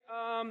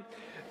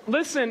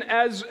Listen,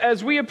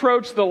 as we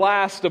approach the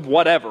last of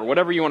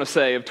whatever you want to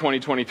say of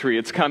 2023,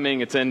 it's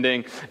coming, it's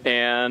ending,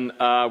 and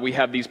we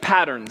have these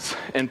patterns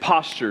and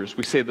postures.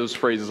 We say those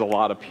phrases a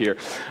lot up here.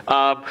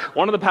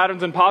 One of the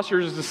patterns and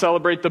postures is to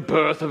celebrate the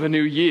birth of a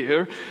new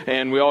year,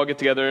 and we all get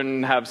together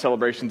and have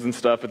celebrations and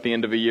stuff at the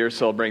end of a year,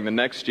 celebrating the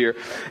next year.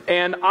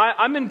 And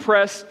I'm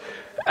impressed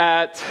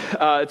at,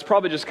 it's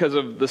probably just because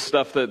of the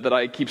stuff that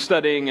I keep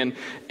studying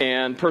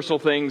and personal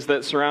things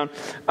that surround.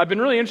 I've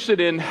been really interested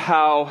in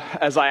how,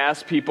 as I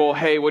ask people,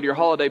 hey, what are your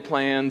holiday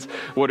plans?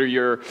 What are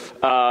your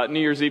New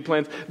Year's Eve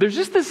plans? There's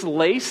just this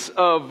lace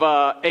of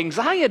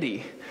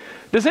anxiety.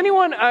 Does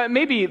anyone,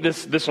 maybe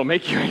this will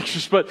make you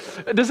anxious, but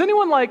does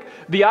anyone like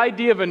the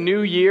idea of a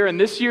new year and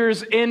this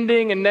year's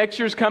ending and next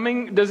year's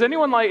coming? Does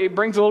anyone like, it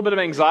brings a little bit of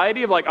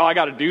anxiety of like, oh, I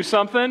got to do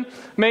something?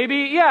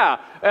 Maybe? Yeah.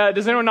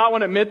 Does anyone not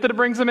want to admit that it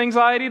brings them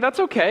anxiety? That's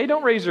okay.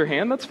 Don't raise your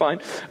hand. That's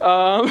fine.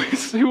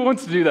 Who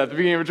wants to do that at the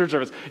beginning of a church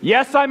service?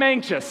 Yes, I'm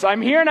anxious.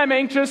 I'm here and I'm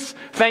anxious.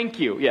 Thank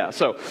you. Yeah,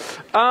 so...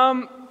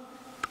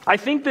 I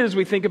think that as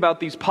we think about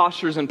these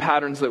postures and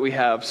patterns that we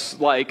have,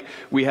 like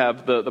we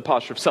have the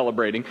posture of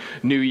celebrating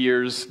New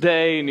Year's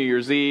Day, New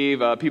Year's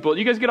Eve. People,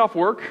 you guys get off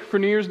work for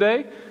New Year's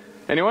Day?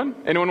 Anyone?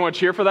 Anyone want to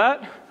cheer for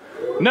that?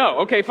 No?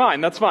 Okay, fine.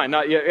 That's fine.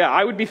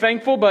 I would be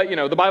thankful, but,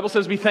 the Bible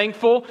says be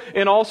thankful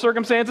in all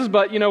circumstances,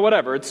 but,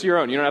 whatever. It's your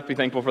own. You don't have to be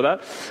thankful for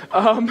that.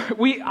 I'm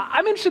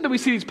interested that we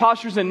see these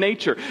postures in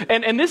nature.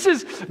 And this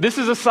is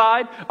a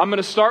side. I'm going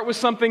to start with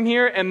something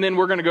here, and then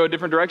we're going to go a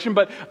different direction,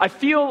 but I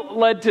feel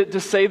led to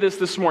say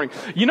this morning.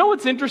 You know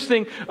what's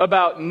interesting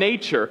about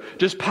nature,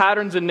 just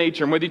patterns in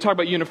nature, and whether you talk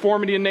about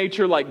uniformity in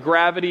nature, like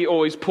gravity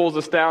always pulls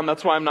us down.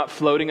 That's why I'm not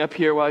floating up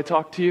here while I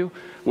talk to you.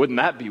 Wouldn't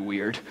that be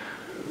weird?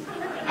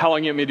 How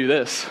long you want me to do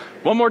this?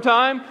 One more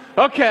time?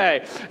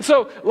 Okay.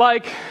 So,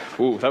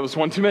 that was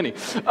one too many.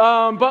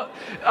 But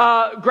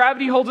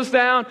gravity holds us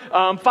down.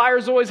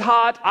 Fire's always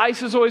hot.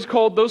 Ice is always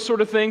cold. Those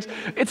sort of things.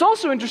 It's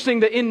also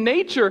interesting that in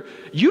nature,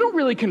 you don't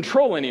really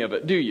control any of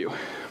it, do you?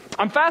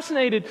 I'm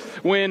fascinated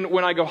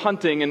when I go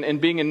hunting, and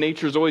being in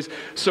nature is always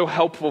so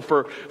helpful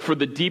for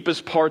the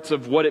deepest parts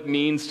of what it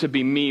means to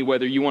be me,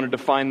 whether you want to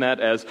define that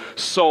as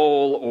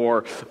soul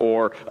or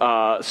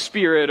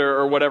spirit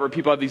or whatever.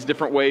 People have these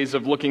different ways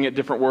of looking at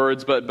different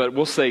words, but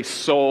we'll say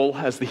soul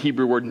as the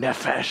Hebrew word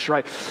nephesh,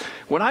 right?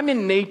 When I'm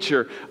in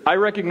nature, I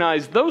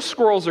recognize those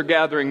squirrels are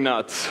gathering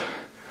nuts,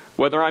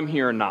 whether I'm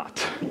here or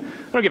not.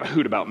 I don't give a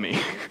hoot about me.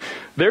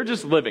 They're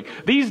just living.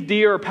 These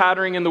deer are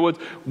pattering in the woods,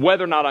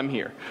 whether or not I'm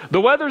here.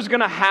 The weather's going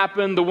to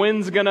happen. The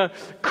wind's going to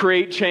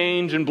create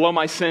change and blow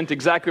my scent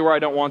exactly where I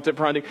don't want it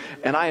for hunting,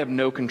 and I have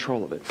no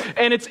control of it.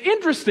 And it's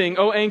interesting,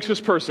 oh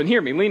anxious person,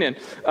 hear me, lean in.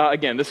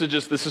 Again, this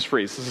is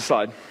free, this is a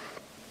side.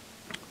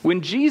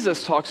 When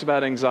Jesus talks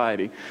about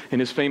anxiety in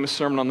his famous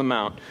Sermon on the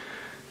Mount,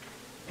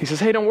 he says,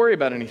 hey, don't worry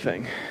about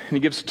anything. And he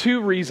gives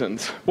two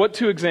reasons. What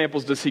two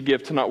examples does he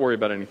give to not worry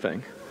about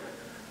anything?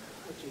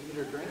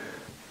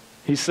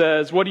 He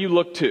says, what do you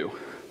look to?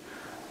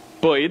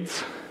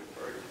 Birds.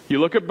 You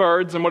look at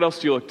birds, and what else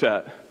do you look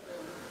at?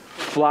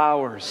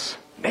 Flowers.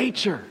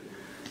 Nature.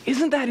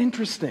 Isn't that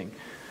interesting?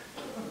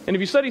 And if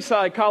you study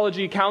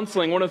psychology,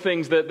 counseling, one of the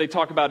things that they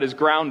talk about is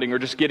grounding, or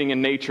just getting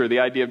in nature, the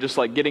idea of just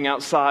like getting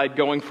outside,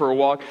 going for a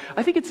walk.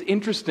 I think it's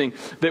interesting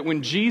that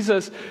when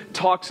Jesus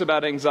talks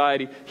about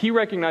anxiety, he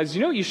recognizes,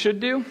 you know what you should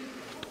do?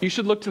 You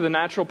should look to the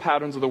natural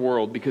patterns of the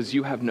world because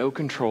you have no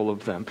control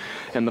of them,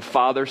 and the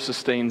Father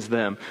sustains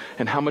them.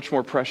 And how much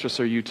more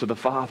precious are you to the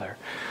Father?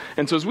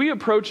 And so as we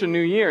approach a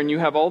new year and you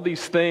have all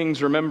these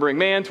things, remembering,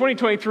 man,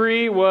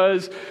 2023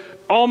 was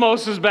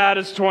almost as bad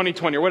as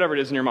 2020, or whatever it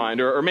is in your mind,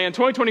 or man,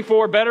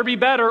 2024 better be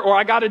better, or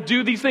I got to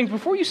do these things.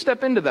 Before you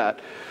step into that,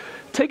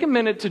 take a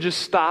minute to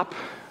just stop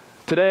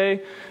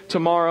today,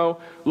 tomorrow,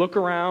 look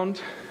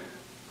around,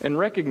 and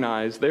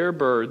recognize there are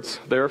birds,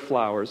 there are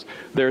flowers,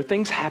 there are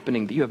things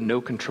happening that you have no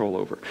control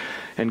over.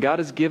 And God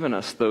has given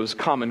us those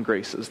common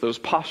graces, those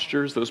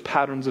postures, those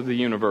patterns of the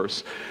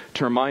universe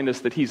to remind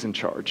us that He's in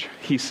charge.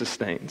 He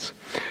sustains.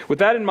 With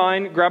that in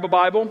mind, grab a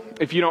Bible.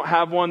 If you don't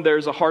have one,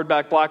 there's a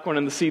hardback black one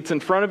in the seats in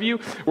front of you.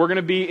 We're going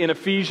to be in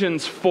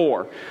Ephesians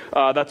 4.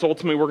 That's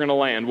ultimately where we're going to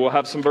land. We'll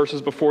have some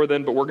verses before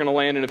then, but we're going to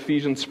land in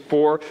Ephesians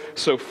 4.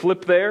 So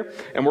flip there,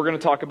 and we're going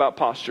to talk about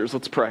postures.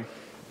 Let's pray.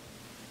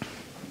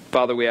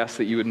 Father, we ask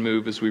that you would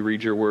move as we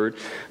read your word,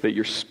 that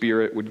your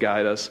Spirit would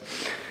guide us.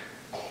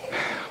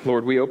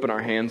 Lord, we open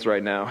our hands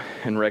right now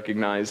and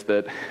recognize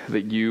that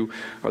you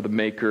are the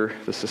maker,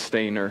 the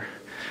sustainer,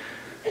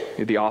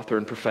 the author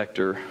and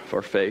perfecter of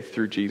our faith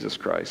through Jesus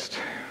Christ.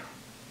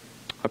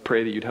 I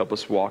pray that you'd help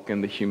us walk in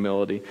the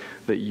humility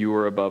that you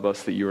are above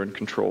us, that you are in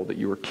control, that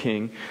you are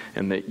king,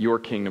 and that your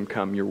kingdom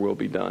come, your will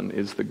be done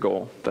is the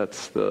goal.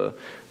 That's the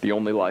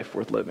only life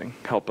worth living.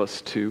 Help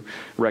us to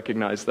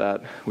recognize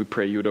that. We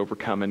pray you would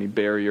overcome any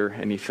barrier,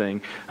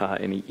 anything,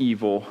 any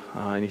evil,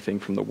 anything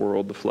from the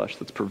world, the flesh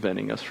that's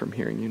preventing us from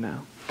hearing you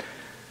now.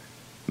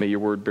 May your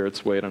word bear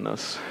its weight on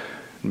us.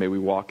 And may we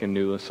walk in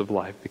newness of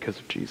life because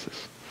of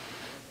Jesus.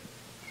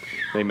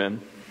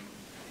 Amen.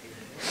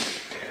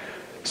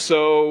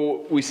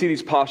 So we see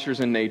these postures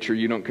in nature.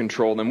 You don't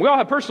control them. We all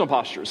have personal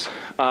postures.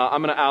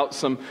 I'm going to out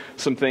some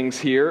things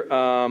here,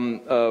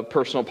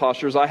 personal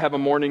postures. I have a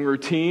morning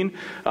routine.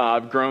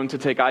 I've grown to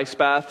take ice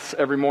baths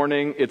every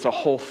morning. It's a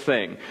whole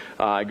thing.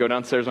 I go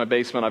downstairs in my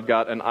basement. I've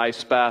got an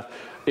ice bath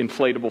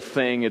inflatable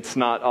thing. It's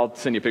not, I'll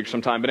send you a picture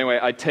sometime. But anyway,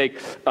 I take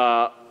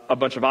a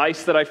bunch of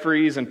ice that I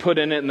freeze and put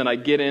in it, and then I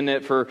get in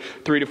it for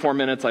 3 to 4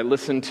 minutes. I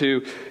listen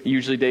to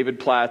usually David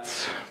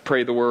Platt's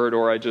Pray the Word,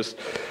 or I just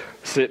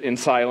sit in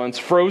silence,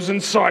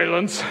 frozen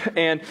silence,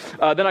 and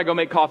then I go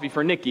make coffee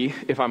for Nikki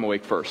if I'm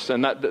awake first.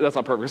 And that's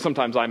not perfect.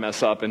 Sometimes I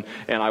mess up and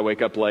I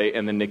wake up late,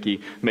 and then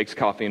Nikki makes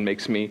coffee and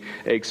makes me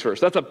eggs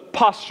first. That's a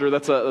posture.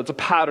 That's a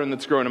pattern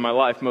that's grown in my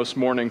life. Most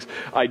mornings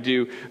I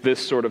do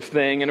this sort of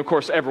thing. And of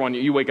course, everyone,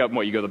 you wake up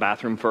and you go to the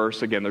bathroom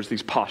first. Again, there's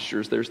these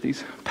postures. There's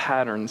these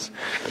patterns.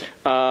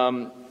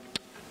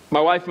 My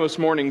wife most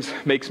mornings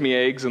makes me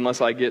eggs unless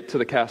I get to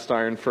the cast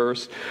iron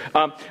first.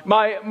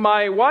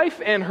 My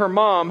wife and her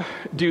mom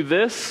do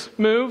this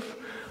move.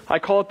 I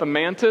call it the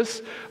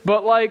mantis.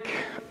 But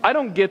I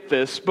don't get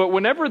this. But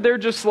whenever they're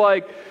just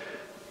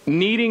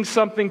needing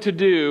something to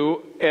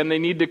do and they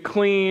need to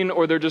clean,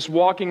 or they're just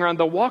walking around,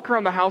 they'll walk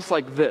around the house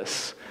like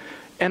this.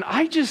 And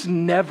I just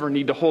never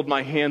need to hold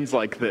my hands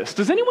like this.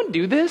 Does anyone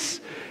do this?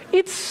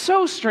 It's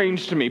so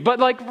strange to me.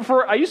 But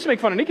I used to make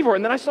fun of Nikki for it,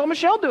 and then I saw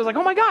Michelle do it. I was like,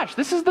 oh my gosh,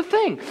 this is the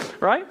thing,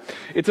 right?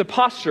 It's a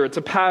posture. It's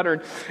a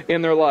pattern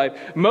in their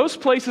life.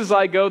 Most places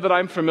I go that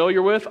I'm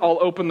familiar with, I'll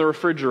open the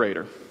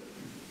refrigerator.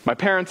 My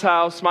parents'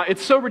 house,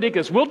 it's so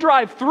ridiculous. We'll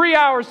drive 3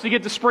 hours to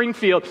get to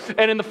Springfield,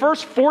 and in the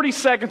first 40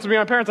 seconds of being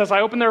at my parents' house,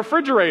 I open their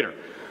refrigerator.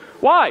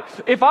 Why?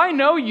 If I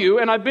know you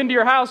and I've been to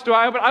your house,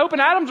 I open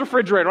Adam's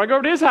refrigerator. I go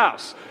over to his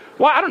house.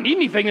 Well, I don't need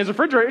anything in his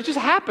refrigerator. It just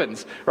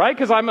happens, right?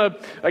 Because I'm an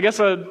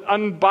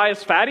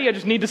unbiased fatty. I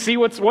just need to see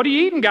what are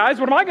you eating, guys?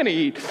 What am I going to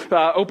eat?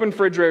 Open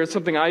refrigerator is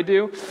something I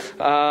do.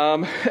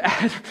 I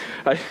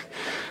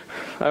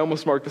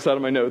almost marked this out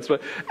of my notes.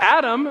 But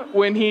Adam,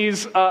 when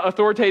he's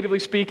authoritatively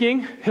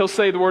speaking, he'll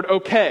say the word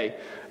okay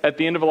at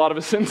the end of a lot of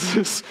his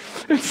sentences.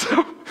 And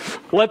so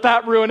let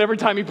that ruin every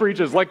time he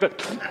preaches.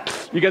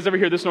 You guys ever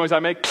hear this noise I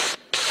make?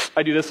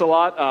 I do this a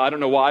lot. I don't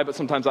know why, but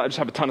sometimes I just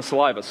have a ton of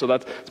saliva. So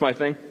that's my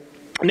thing.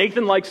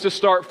 Nathan likes to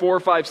start 4 or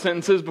 5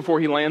 sentences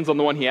before he lands on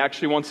the one he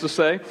actually wants to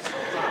say.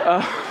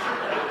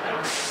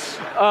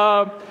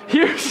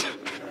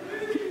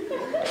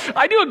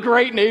 I do a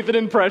great Nathan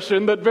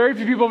impression that very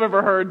few people have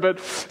ever heard,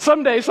 but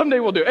someday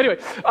we'll do it. Anyway,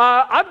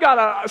 I've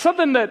got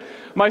something that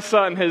my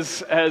son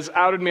has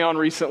outed me on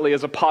recently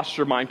as a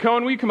posture of mine.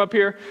 Cohen, will you come up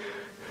here?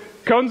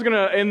 Cohen's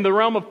in the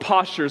realm of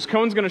postures,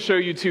 Cohen's going to show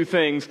you 2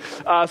 things.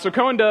 So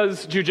Cohen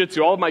does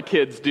jujitsu. All of my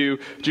kids do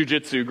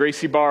jujitsu.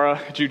 Gracie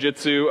Barra,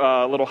 jujitsu,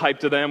 a little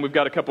hype to them. We've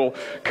got a couple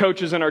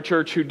coaches in our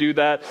church who do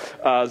that,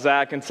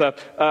 Zach and stuff.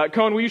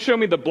 Cohen, will you show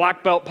me the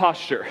black belt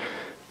posture?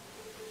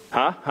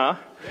 Huh?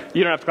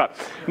 You don't have to clap.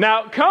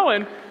 Now,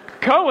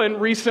 Cohen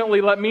recently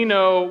let me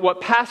know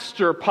what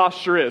pastor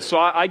posture is. So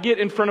I get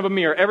in front of a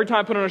mirror. Every time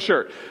I put on a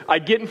shirt, I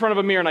get in front of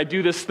a mirror and I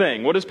do this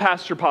thing. What is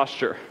pastor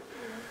posture?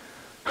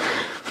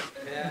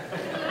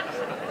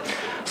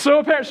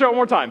 So show it one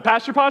more time.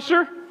 Pastor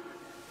posture?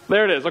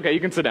 There it is. Okay, you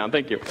can sit down.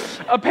 Thank you.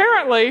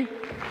 Apparently,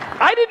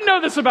 I didn't know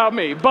this about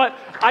me, but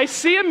I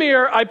see a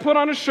mirror, I put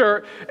on a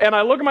shirt, and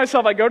I look at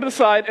myself, I go to the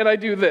side, and I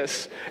do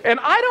this. And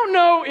I don't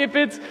know if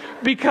it's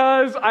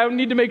because I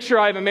need to make sure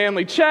I have a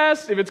manly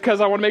chest, if it's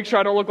because I want to make sure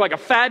I don't look like a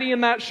fatty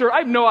in that shirt. I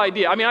have no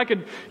idea. I mean, I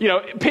could,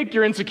 pick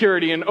your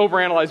insecurity and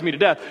overanalyze me to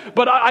death.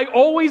 But I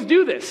always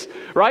do this,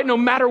 right? No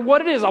matter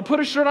what it is. I'll put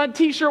a shirt on, a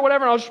t-shirt,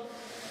 whatever, and I'll just...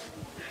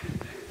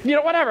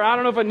 whatever. I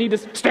don't know if I need to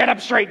stand up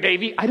straight,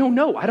 Davey. I don't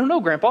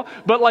know, Grandpa.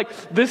 But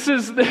this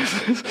is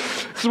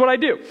what I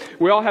do.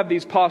 We all have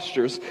these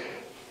postures.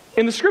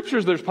 In the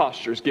scriptures, there's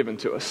postures given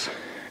to us.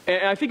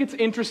 And I think it's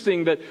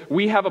interesting that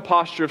we have a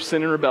posture of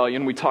sin and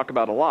rebellion. We talk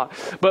about a lot.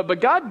 But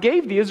God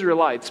gave the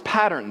Israelites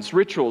patterns,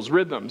 rituals,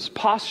 rhythms,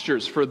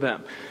 postures for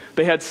them.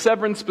 They had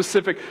 7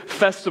 specific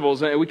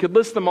festivals, and we could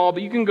list them all,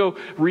 but you can go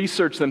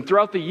research them.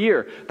 Throughout the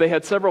year, they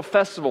had several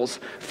festivals,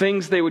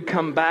 things they would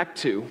come back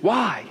to.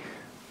 Why?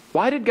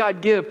 Why did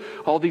God give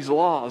all these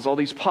laws, all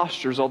these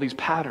postures, all these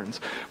patterns?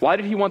 Why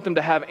did he want them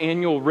to have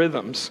annual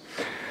rhythms?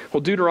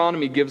 Well,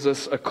 Deuteronomy gives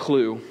us a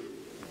clue.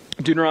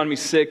 Deuteronomy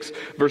 6,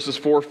 verses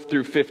 4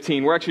 through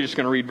 15. We're actually just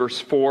going to read verse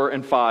 4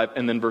 and 5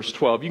 and then verse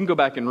 12. You can go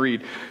back and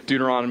read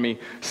Deuteronomy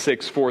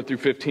 6, 4 through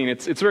 15.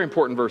 It's very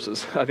important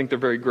verses. I think they're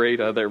very great.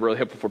 They're really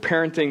helpful for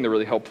parenting. They're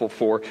really helpful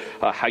for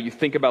how you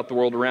think about the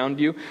world around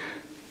you.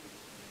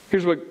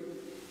 Here's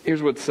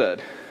what's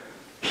said.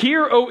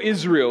 Hear, O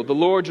Israel, the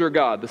Lord your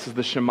God. This is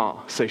the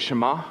Shema. Say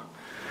Shema.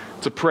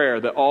 It's a prayer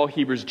that all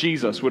Hebrews,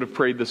 Jesus would have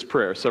prayed this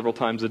prayer several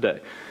times a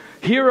day.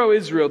 Hear, O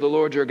Israel, the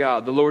Lord your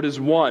God. The Lord is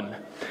one.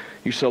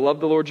 You shall love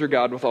the Lord your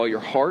God with all your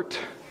heart,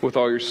 with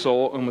all your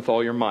soul, and with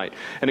all your might.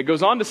 And it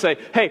goes on to say,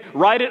 hey,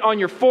 write it on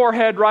your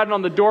forehead, write it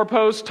on the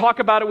doorpost, talk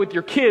about it with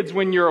your kids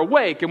when you're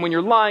awake and when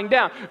you're lying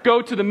down.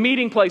 Go to the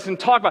meeting place and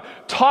talk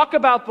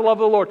about the love of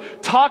the Lord.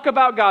 Talk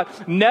about God.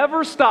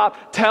 Never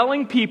stop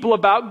telling people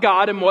about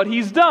God and what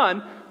he's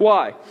done.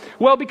 Why?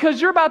 Well,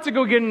 because you're about to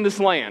go get in this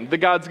land that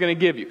God's going to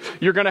give you.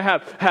 You're going to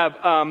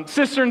have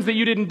cisterns that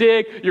you didn't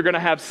dig. You're going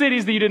to have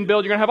cities that you didn't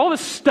build. You're going to have all this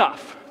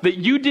stuff that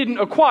you didn't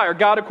acquire.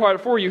 God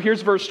acquired it for you.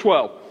 Here's verse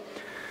 12.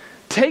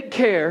 Take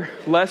care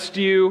lest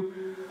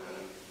you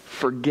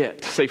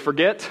forget. Say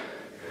forget.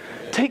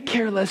 Take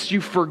care lest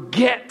you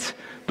forget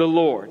the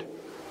Lord.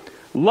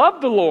 Love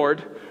the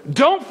Lord.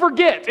 Don't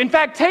forget. In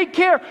fact, take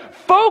care.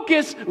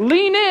 Focus.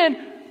 Lean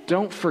in.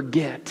 Don't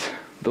forget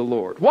the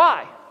Lord.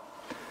 Why?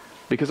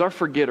 Because our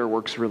forgetter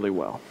works really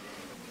well.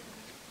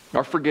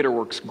 Our forgetter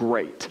works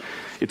great.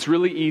 It's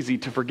really easy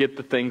to forget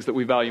the things that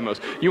we value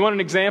most. You want an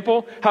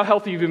example? How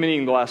healthy have you been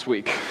eating the last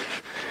week?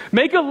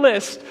 Make a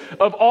list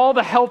of all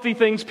the healthy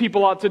things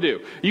people ought to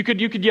do. You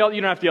could yell,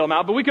 you don't have to yell them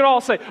out, but we could all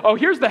say, oh,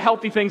 here's the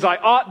healthy things I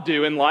ought to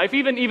do in life,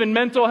 even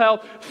mental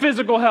health,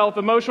 physical health,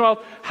 emotional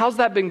health. How's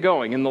that been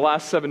going in the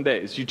last 7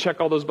 days? You check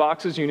all those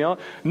boxes, you nail it?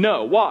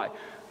 No. Why?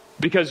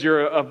 Because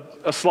you're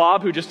a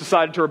slob who just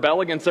decided to rebel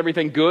against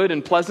everything good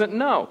and pleasant?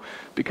 No,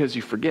 because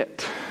you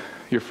forget.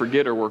 Your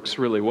forgetter works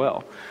really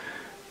well.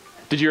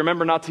 Did you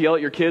remember not to yell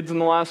at your kids in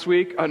the last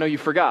week? Oh, no, you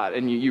forgot,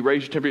 and you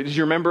raised your temperature. Did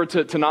you remember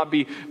to not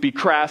be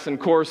crass and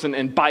coarse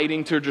and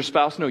biting towards your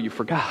spouse? No, you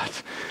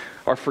forgot.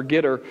 Our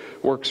forgetter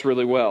works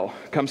really well.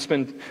 Come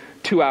spend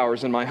 2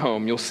 hours in my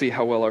home. You'll see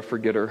how well our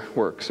forgetter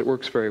works. It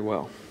works very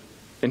well.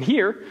 And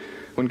here,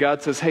 when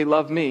God says, hey,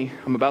 love me,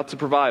 I'm about to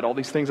provide all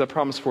these things I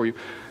promised for you,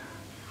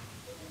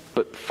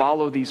 but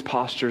follow these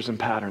postures and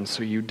patterns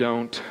so you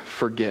don't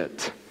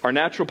forget. Our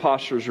natural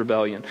posture is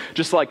rebellion.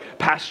 Just like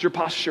pasture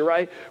posture,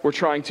 right? We're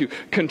trying to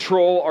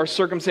control our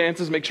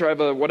circumstances, make sure I have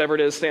a whatever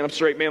it is, stand up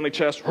straight, manly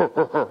chest,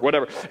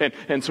 whatever.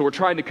 And so we're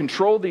trying to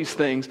control these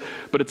things,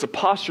 but it's a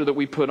posture that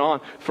we put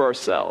on for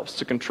ourselves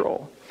to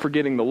control.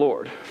 Forgetting the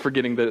Lord,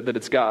 forgetting that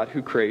it's God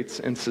who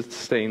creates and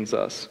sustains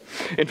us.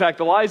 In fact,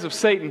 the lies of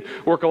Satan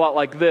work a lot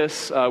like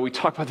this. We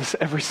talk about this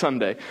every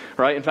Sunday,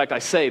 right? In fact, I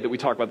say that we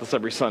talk about this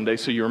every Sunday,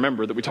 so you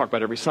remember that we talk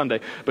about it every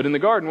Sunday. But in the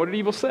garden, what did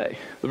evil say?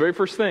 The very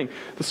first thing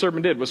the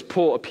serpent did was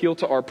appeal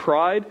to our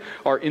pride,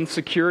 our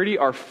insecurity,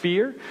 our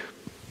fear.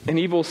 And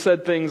evil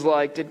said things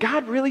like, did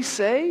God really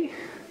say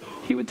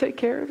he would take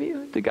care of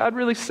you? Did God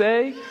really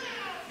say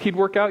he'd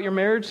work out your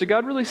marriage? Did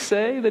God really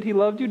say that he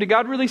loved you? Did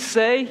God really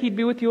say he'd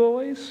be with you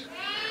always?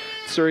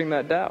 Stirring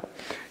that doubt.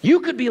 You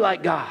could be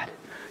like God.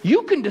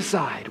 You can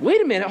decide.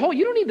 Wait a minute.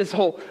 You don't need this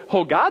whole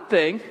God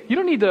thing. You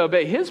don't need to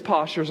obey his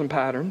postures and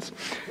patterns.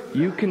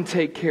 You can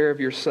take care of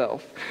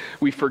yourself.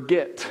 We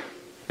forget,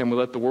 and we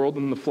let the world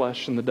and the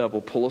flesh and the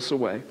devil pull us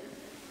away.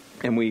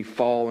 And we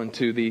fall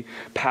into the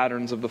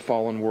patterns of the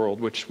fallen world,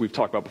 which we've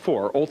talked about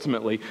before.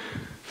 Ultimately,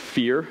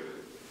 fear,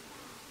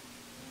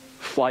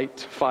 flight,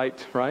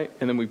 fight, right?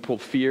 And then we pull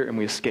fear and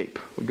we escape.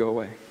 We go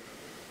away.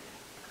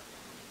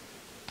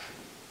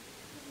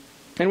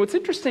 And what's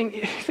interesting,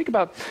 think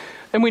about,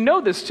 and we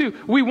know this too,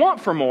 we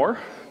want for more.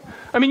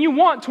 I mean, you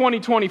want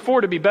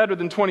 2024 to be better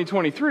than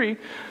 2023.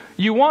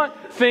 You want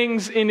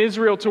things in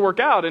Israel to work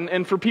out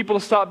and for people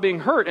to stop being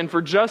hurt and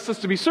for justice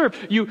to be served.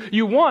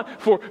 You want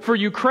for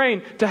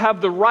Ukraine to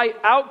have the right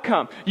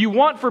outcome. You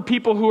want for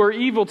people who are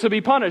evil to be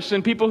punished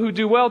and people who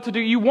do well to do.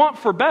 You want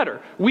for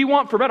better. We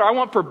want for better. I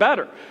want for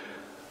better.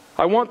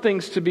 I want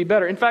things to be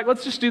better. In fact,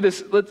 let's just do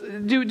this. Let's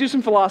do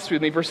some philosophy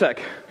with me for a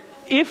sec.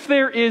 If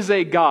there is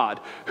a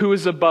God who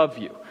is above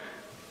you,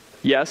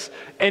 yes,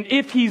 and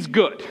if he's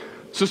good.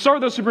 So start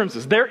with those two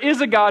premises. There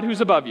is a God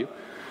who's above you,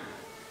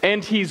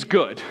 and he's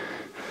good.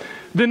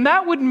 Then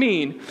that would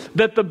mean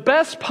that the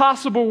best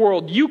possible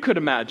world you could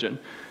imagine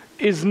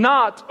is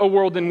not a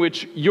world in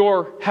which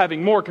you're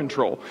having more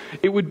control.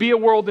 It would be a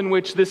world in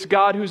which this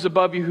God who's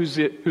above you,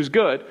 who's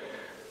good,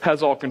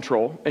 has all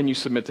control, and you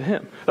submit to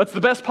him. That's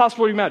the best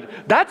possible world you imagine.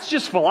 That's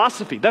just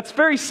philosophy. That's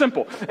very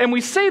simple. And we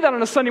say that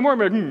on a Sunday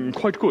morning,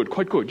 we're like,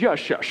 quite good.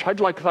 Yes, I'd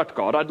like that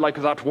God. I'd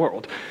like that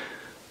world.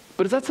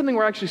 But is that something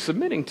we're actually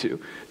submitting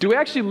to? Do we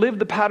actually live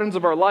the patterns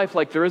of our life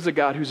like there is a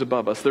God who's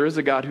above us? There is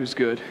a God who's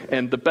good.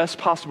 And the best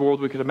possible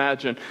world we could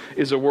imagine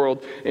is a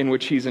world in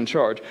which he's in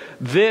charge.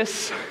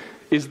 This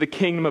is the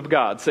kingdom of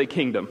God. Say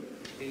kingdom.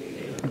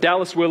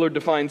 Dallas Willard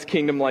defines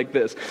kingdom like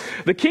this.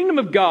 The kingdom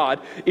of God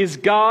is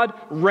God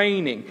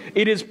reigning.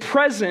 It is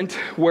present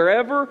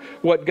wherever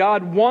what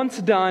God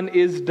wants done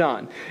is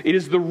done. It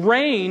is the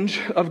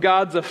range of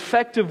God's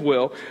effective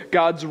will.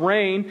 God's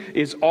reign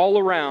is all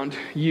around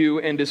you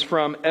and is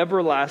from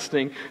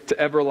everlasting to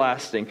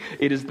everlasting.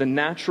 It is the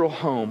natural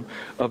home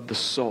of the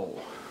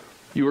soul.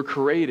 You were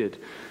created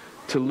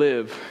to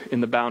live in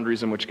the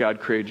boundaries in which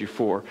God created you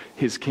for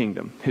his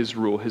kingdom, his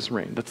rule, his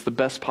reign. That's the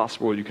best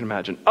possible world you can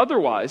imagine.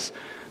 Otherwise,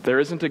 there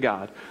isn't a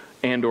God,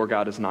 and or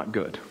God is not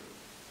good.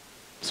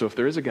 So if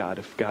there is a God,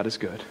 if God is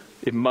good,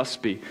 it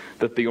must be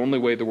that the only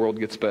way the world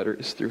gets better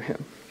is through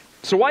him.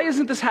 So why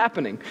isn't this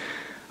happening?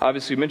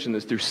 Obviously, we mentioned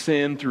this, through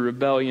sin, through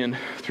rebellion,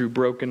 through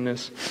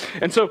brokenness.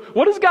 And so,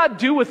 what does God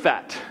do with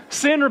that?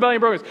 Sin, rebellion,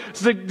 brokenness.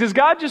 So does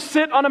God just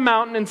sit on a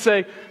mountain and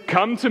say,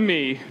 come to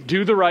me,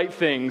 do the right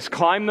things,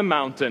 climb the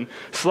mountain,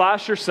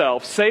 slash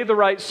yourself, say the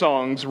right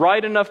songs,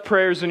 write enough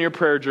prayers in your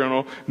prayer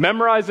journal,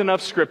 memorize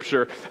enough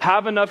scripture,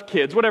 have enough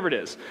kids, whatever it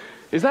is?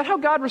 Is that how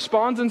God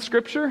responds in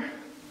Scripture?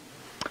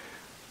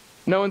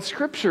 No, in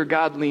Scripture,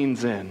 God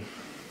leans in.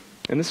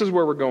 And this is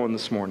where we're going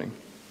this morning.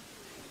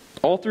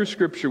 All through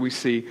Scripture we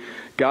see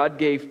God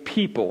gave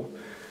people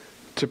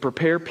to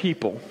prepare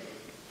people,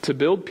 to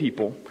build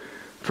people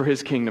for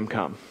His kingdom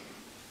come.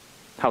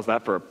 How's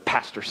that for a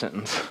pastor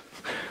sentence?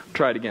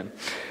 Try it again.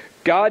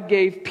 God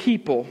gave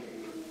people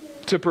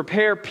to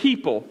prepare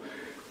people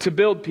to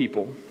build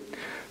people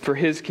for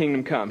His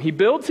kingdom come. He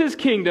builds His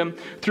kingdom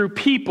through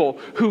people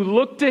who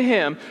look to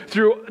Him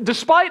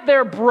despite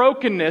their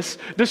brokenness,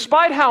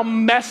 despite how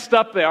messed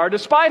up they are,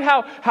 despite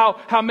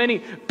how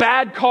many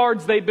bad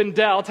cards they've been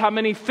dealt, how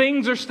many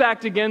things are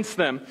stacked against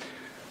them.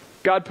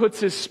 God puts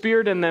His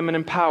Spirit in them and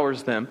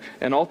empowers them.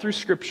 And all through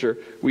Scripture,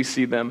 we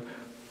see them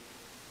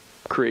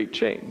create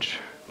change,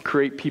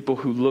 create people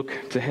who look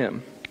to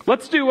Him.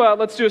 Let's do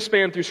a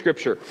span through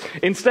Scripture.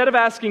 Instead of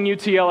asking you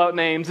to yell out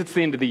names, it's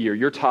the end of the year.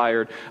 You're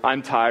tired.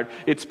 I'm tired.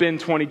 It's been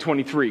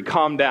 2023.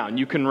 Calm down.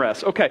 You can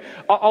rest. Okay,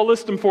 I'll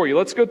list them for you.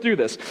 Let's go through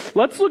this.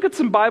 Let's look at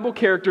some Bible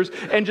characters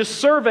and just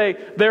survey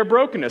their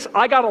brokenness.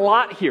 I got a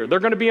lot here. They're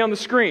going to be on the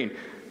screen.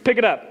 Pick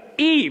it up.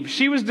 Eve,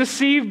 she was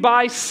deceived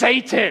by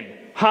Satan.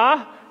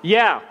 Huh?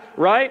 Yeah.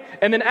 Right?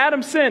 And then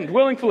Adam sinned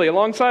willingly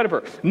alongside of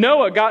her.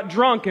 Noah got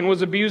drunk and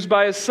was abused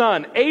by his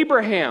son.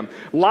 Abraham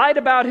lied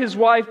about his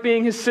wife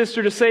being his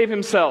sister to save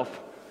himself.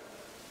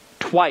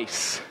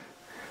 Twice.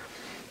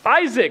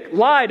 Isaac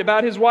lied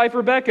about his wife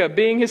Rebekah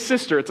being his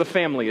sister. It's a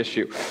family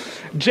issue.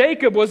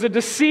 Jacob was a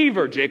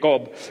deceiver.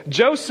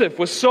 Joseph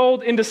was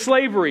sold into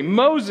slavery.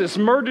 Moses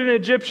murdered an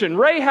Egyptian.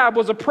 Rahab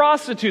was a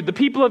prostitute. The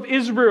people of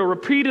Israel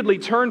repeatedly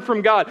turned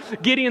from God.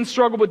 Gideon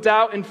struggled with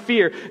doubt and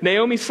fear.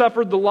 Naomi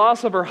suffered the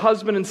loss of her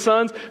husband and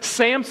sons.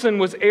 Samson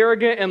was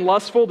arrogant and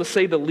lustful, to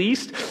say the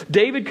least.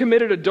 David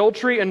committed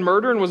adultery and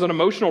murder and was an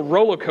emotional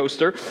roller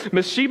coaster.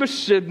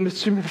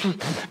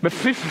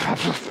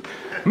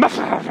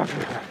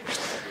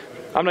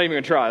 I'm not even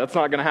going to try. That's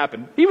not going to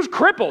happen. He was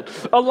crippled.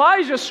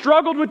 Elijah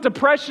struggled with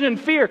depression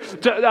and fear.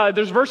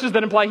 There's verses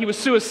that imply he was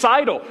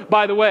suicidal,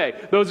 by the way.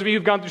 Those of you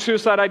who've gone through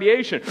suicide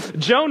ideation.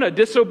 Jonah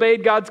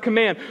disobeyed God's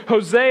command.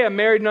 Hosea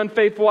married an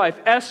unfaithful wife.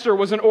 Esther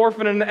was an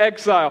orphan in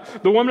exile.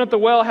 The woman at the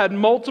well had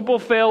multiple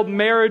failed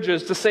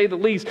marriages, to say the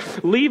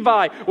least.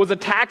 Levi was a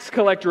tax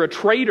collector, a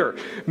traitor.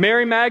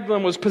 Mary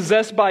Magdalene was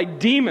possessed by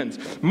demons.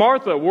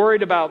 Martha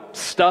worried about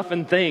stuff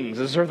and things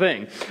is her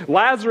thing.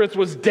 Lazarus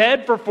was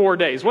dead for 4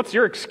 days. What's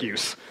your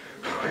excuse?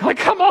 Like,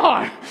 come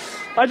on.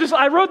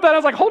 I wrote that. I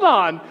was like, hold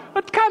on.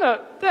 That's kind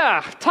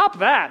of, top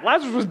that.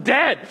 Lazarus was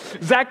dead.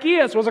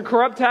 Zacchaeus was a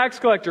corrupt tax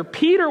collector.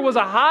 Peter was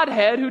a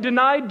hothead who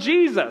denied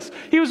Jesus.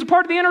 He was a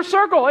part of the inner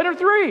circle, inner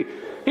three.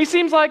 He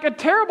seems like a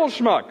terrible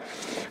schmuck.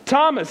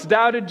 Thomas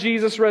doubted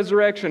Jesus'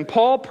 resurrection.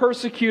 Paul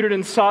persecuted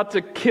and sought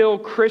to kill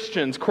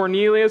Christians.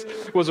 Cornelius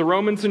was a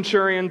Roman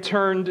centurion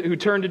who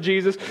turned to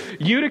Jesus.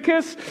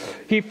 Eutychus,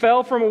 he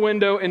fell from a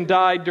window and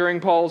died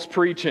during Paul's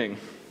preaching.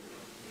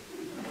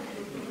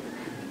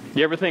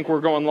 You ever think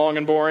we're going long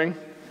and boring?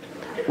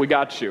 We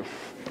got you.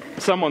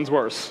 Someone's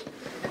worse.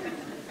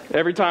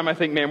 Every time I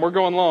think, man, we're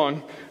going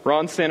long.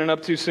 Ron's standing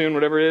up too soon,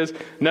 whatever it is.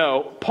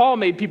 No, Paul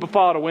made people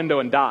fall out a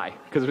window and die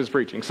because of his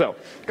preaching. So,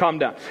 calm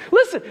down.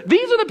 Listen,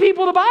 these are the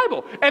people of the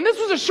Bible. And this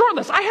was a short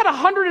list. I had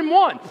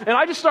 101. And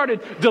I just started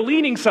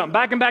deleting some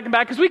back and back and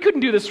back because we couldn't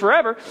do this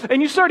forever.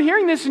 And you start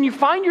hearing this and you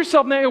find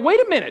yourself now,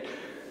 wait a minute.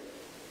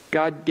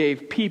 God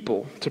gave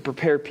people to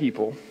prepare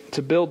people,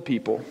 to build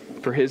people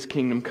for His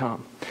kingdom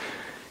come.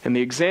 And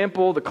the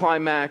example, the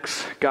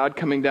climax, God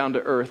coming down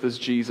to earth is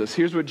Jesus.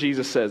 Here's what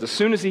Jesus says. As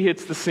soon as He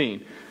hits the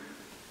scene,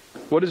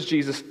 what does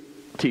Jesus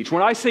teach?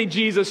 When I say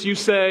Jesus, you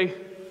say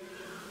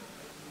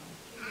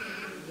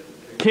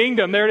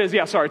kingdom. There it is.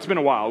 Yeah, sorry, it's been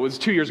a while. It was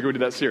 2 years ago we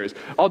did that series.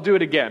 I'll do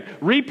it again.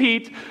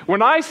 Repeat.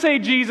 When I say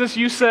Jesus,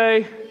 you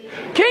say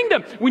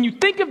kingdom. When you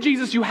think of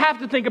Jesus, you have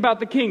to think about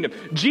the kingdom.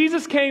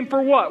 Jesus came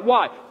for what?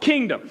 Why?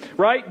 Kingdom,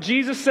 right?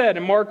 Jesus said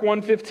in Mark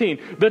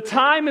 1:15, the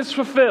time is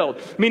fulfilled,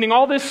 meaning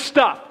all this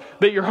stuff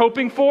that you're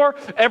hoping for,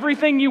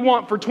 everything you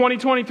want for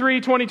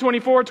 2023,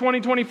 2024,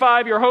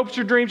 2025, your hopes,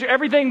 your dreams,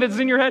 everything that's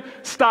in your head,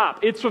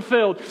 stop. It's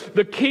fulfilled.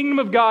 The kingdom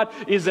of God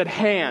is at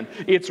hand.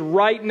 It's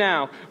right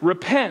now.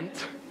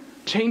 Repent.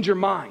 Change your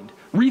mind.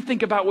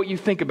 Rethink about what you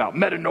think about.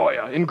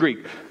 Metanoia in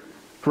Greek.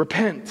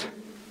 Repent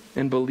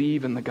and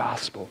believe in the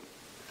gospel.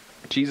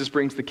 Jesus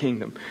brings the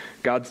kingdom,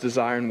 God's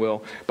desire and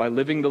will, by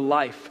living the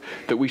life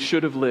that we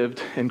should have lived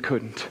and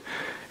couldn't.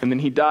 And then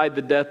He died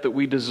the death that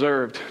we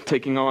deserved,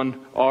 taking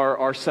on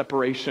our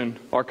separation,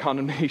 our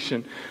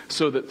condemnation,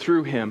 so that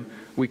through Him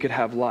we could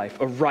have life,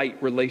 a right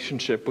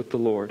relationship with the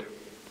Lord.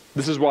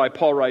 This is why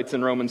Paul writes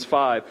in Romans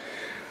 5,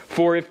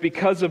 For if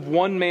because of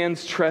one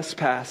man's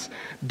trespass,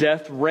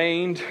 death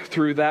reigned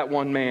through that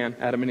one man,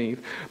 Adam and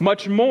Eve,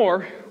 much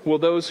more will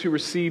those who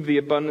receive the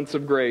abundance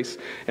of grace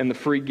and the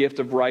free gift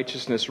of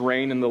righteousness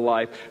reign in the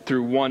life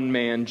through one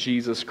man,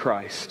 Jesus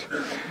Christ.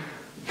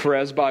 For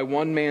as by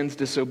one man's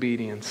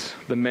disobedience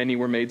the many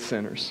were made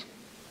sinners,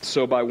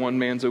 so by one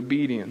man's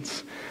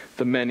obedience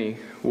the many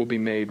will be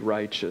made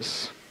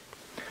righteous.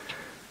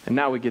 And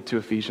now we get to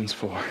Ephesians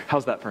 4.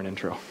 How's that for an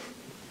intro?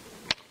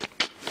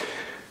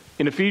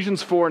 In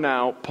Ephesians 4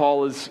 now,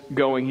 Paul is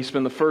going, he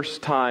spent the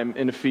first time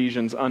in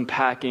Ephesians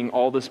unpacking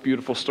all this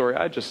beautiful story.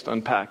 I just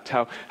unpacked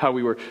how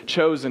we were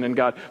chosen and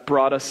God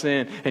brought us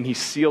in and He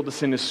sealed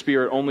us in His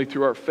Spirit only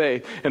through our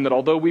faith. And that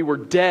although we were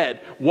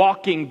dead,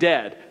 walking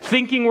dead,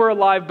 thinking we're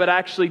alive but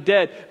actually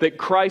dead, that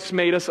Christ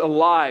made us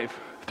alive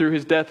through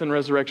His death and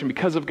resurrection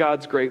because of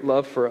God's great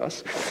love for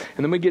us.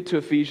 And then we get to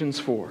Ephesians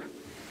 4.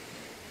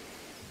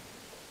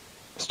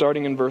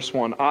 Starting in verse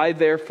 1. I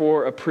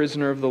therefore, a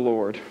prisoner of the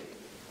Lord,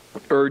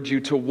 urge you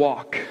to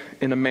walk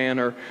in a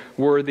manner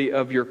worthy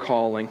of your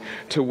calling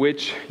to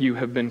which you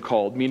have been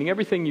called. Meaning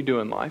everything you do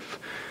in life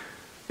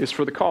is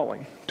for the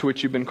calling to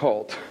which you've been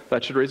called.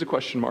 That should raise a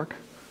question mark.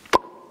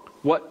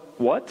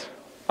 What?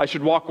 I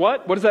should walk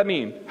what? What does that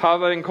mean? How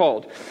have I been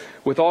called?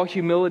 With all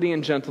humility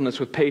and gentleness,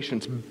 with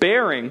patience,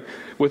 bearing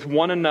with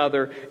one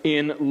another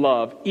in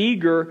love,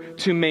 eager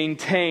to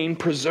maintain,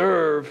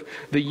 preserve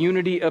the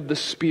unity of the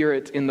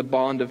Spirit in the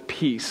bond of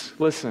peace.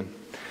 Listen,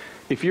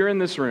 if you're in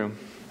this room,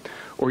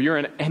 or you're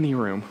in any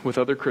room with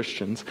other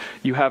Christians,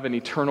 you have an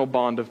eternal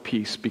bond of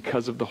peace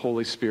because of the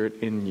Holy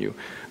Spirit in you.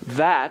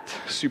 That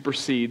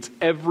supersedes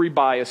every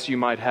bias you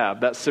might have.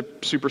 That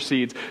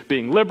supersedes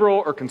being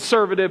liberal or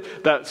conservative.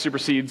 That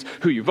supersedes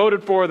who you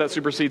voted for. That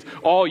supersedes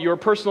all your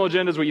personal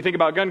agendas, what you think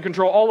about gun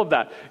control. All of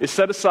that is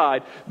set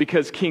aside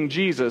because King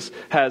Jesus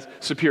has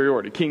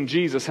superiority. King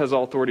Jesus has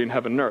all authority in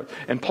heaven and earth.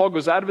 And Paul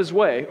goes out of his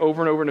way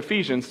over and over in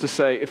Ephesians to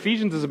say,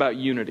 Ephesians is about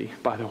unity,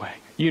 by the way.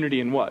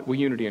 Unity in what? Well,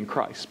 unity in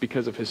Christ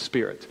because of His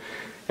Spirit.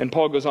 And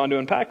Paul goes on to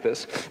unpack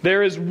this.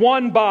 There is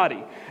one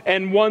body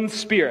and one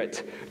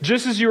Spirit,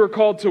 just as you are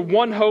called to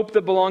one hope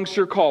that belongs to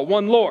your call.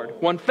 One Lord,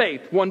 one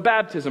faith, one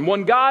baptism,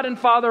 one God and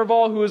Father of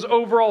all, who is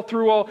over all,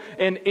 through all,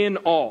 and in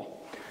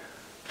all.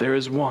 There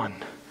is one.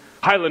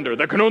 Highlander,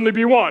 there can only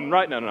be one,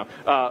 right? No.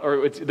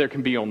 There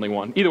can be only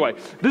one. Either way,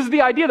 this is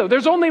the idea, though.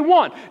 There's only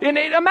one. And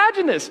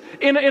imagine this.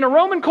 In a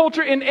Roman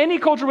culture, in any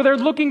culture where they're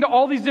looking to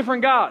all these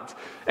different gods.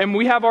 And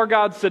we have our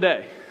gods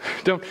today.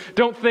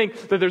 Don't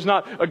think that there's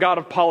not a God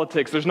of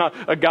politics. There's not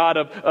a God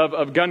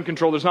of gun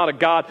control. There's not a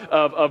God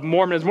of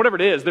Mormonism. Whatever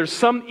it is, there's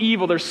some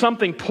evil. There's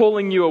something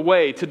pulling you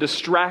away to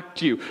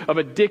distract you of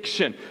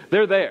addiction.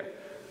 They're there,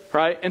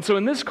 right? And so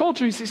in this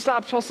culture, he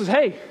stops. Paul says,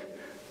 hey,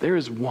 there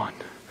is one.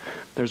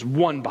 There's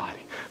one body.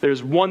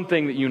 There's one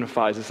thing that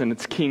unifies us, and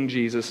it's King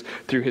Jesus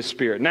through His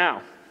Spirit.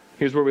 Now,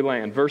 here's where we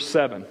land. Verse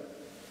 7.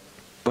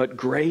 But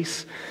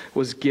grace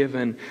was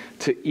given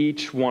to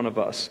each one of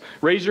us.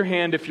 Raise your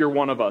hand if you're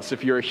one of us.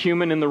 If you're a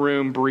human in the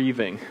room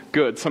breathing.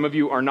 Good. Some of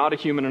you are not a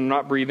human and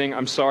not breathing.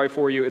 I'm sorry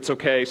for you. It's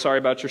okay. Sorry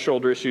about your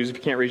shoulder issues. If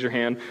you can't raise your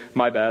hand,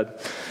 my bad.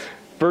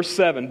 Verse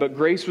 7. But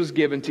grace was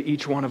given to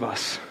each one of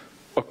us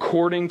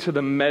according to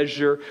the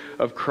measure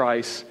of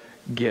Christ's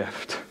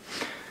gift.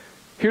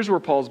 Here's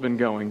where Paul's been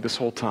going this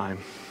whole time.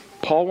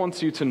 Paul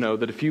wants you to know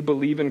that if you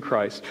believe in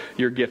Christ,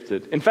 you're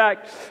gifted. In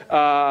fact,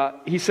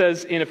 he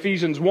says in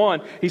Ephesians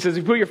 1, he says,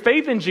 if you put your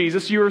faith in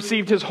Jesus, you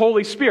received His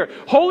Holy Spirit.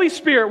 Holy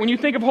Spirit, when you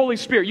think of Holy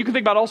Spirit, you can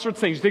think about all sorts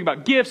of things. You think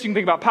about gifts, you can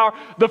think about power.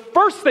 The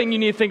first thing you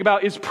need to think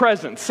about is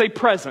presence. Say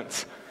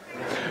presence.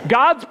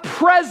 God's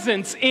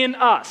presence in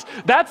us.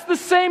 That's the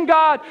same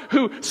God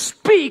who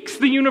speaks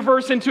the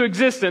universe into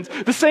existence.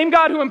 The same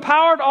God who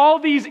empowered all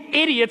these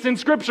idiots in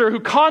Scripture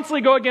who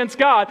constantly go against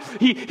God.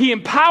 He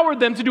empowered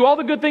them to do all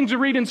the good things we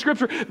read in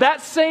Scripture.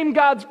 That same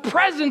God's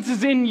presence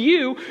is in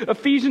you.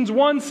 Ephesians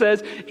 1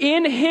 says,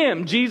 in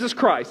Him, Jesus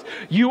Christ,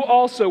 you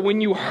also, when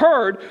you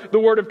heard the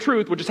word of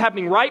truth, which is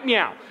happening right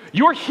now,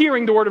 you're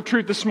hearing the word of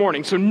truth this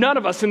morning. So none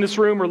of us in this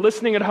room or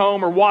listening at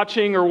home or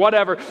watching or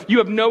whatever, you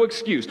have no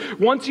excuse.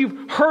 Once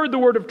you've heard the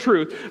word of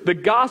truth, the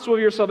gospel of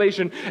your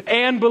salvation,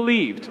 and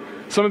believed.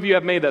 Some of you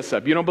have made that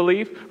step. You don't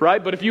believe,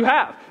 right? But if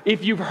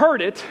you've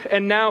heard it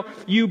and now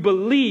you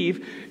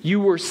believe, you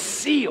were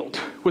sealed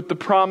with the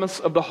promise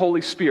of the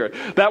Holy Spirit.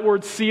 That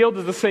word sealed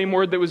is the same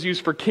word that was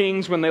used for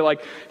kings when they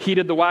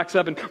heated the wax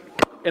up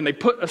and they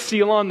put a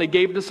seal on, they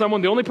gave it to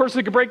someone. The only person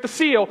who could break the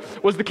seal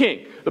was the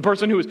king. The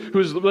person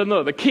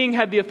the king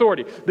had the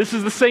authority. This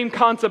is the same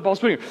concept Paul's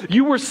putting here.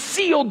 You were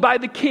sealed by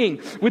the King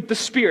with the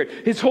Spirit.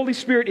 His Holy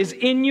Spirit is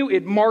in you.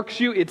 It marks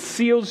you. It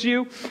seals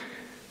you.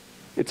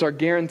 It's our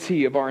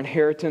guarantee of our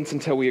inheritance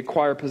until we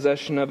acquire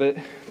possession of it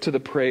to the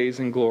praise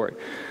and glory.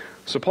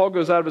 So Paul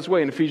goes out of his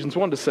way in Ephesians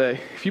 1 to say,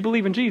 if you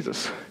believe in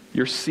Jesus,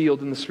 You're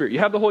sealed in the Spirit. You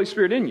have the Holy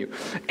Spirit in you.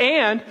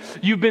 And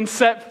you've been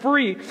set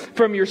free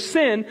from your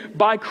sin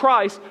by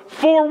Christ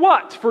for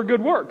what? For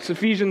good works.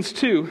 Ephesians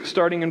 2,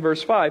 starting in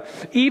verse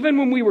 5. Even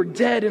when we were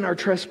dead in our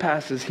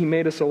trespasses, He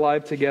made us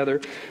alive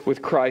together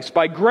with Christ.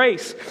 By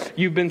grace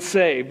you've been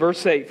saved.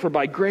 Verse 8, for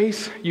by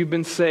grace you've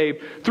been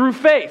saved through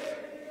faith.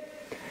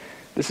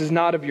 This is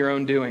not of your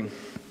own doing.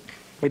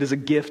 It is a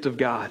gift of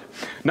God.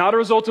 Not a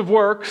result of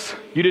works.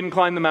 You didn't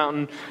climb the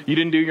mountain. You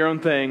didn't do your own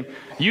thing.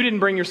 You didn't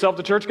bring yourself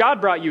to church.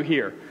 God brought you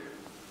here.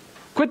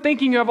 Quit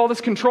thinking you have all this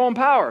control and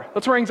power.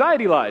 That's where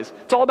anxiety lies.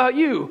 It's all about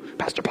you.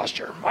 Pastor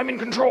Posture, I'm in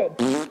control.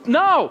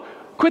 No.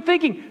 Quit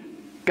thinking.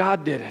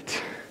 God did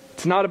it.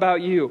 It's not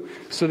about you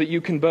so that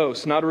you can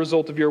boast. Not a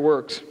result of your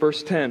works.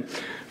 Verse 10.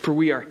 For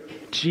we are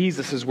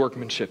Jesus'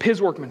 workmanship,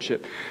 His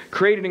workmanship,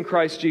 created in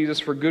Christ Jesus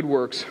for good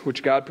works,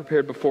 which God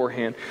prepared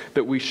beforehand,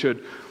 that we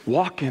should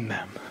walk in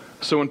them.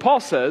 So when Paul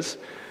says,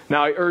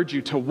 now I urge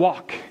you to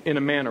walk in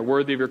a manner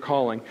worthy of your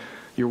calling,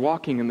 you're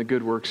walking in the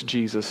good works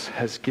Jesus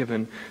has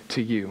given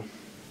to you.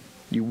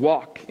 You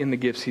walk in the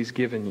gifts He's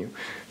given you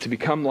to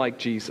become like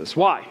Jesus.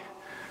 Why?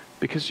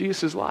 Because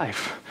Jesus is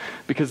life.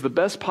 Because the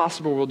best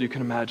possible world you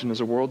can imagine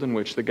is a world in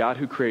which the God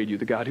who created you,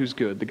 the God who's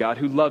good, the God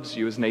who loves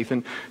you, as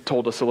Nathan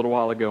told us a little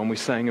while ago and we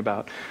sang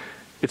about,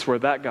 it's where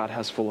that God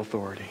has full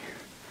authority.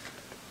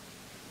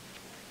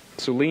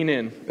 So lean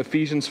in.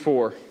 Ephesians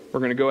 4. We're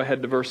going to go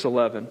ahead to verse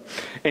 11.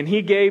 And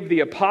He gave the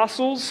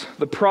apostles,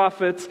 the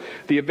prophets,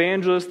 the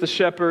evangelists, the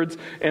shepherds,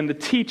 and the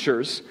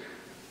teachers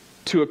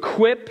to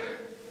equip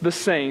the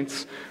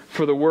saints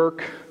for the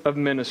work of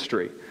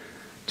ministry.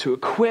 To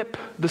equip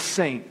the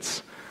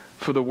saints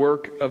for the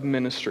work of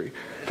ministry.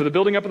 For the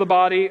building up of the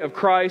body of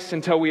Christ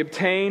until we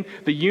obtain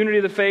the unity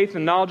of the faith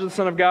and knowledge of the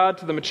Son of God,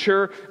 to the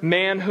mature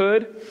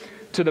manhood,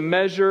 to the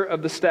measure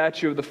of the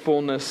stature of the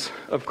fullness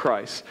of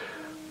Christ.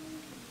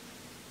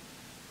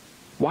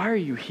 Why are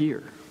you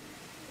here?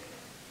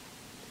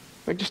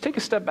 Like, just take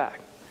a step back.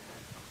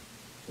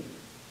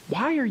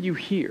 Why are you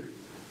here?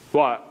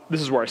 Well,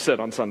 this is where I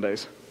sit on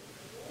Sundays.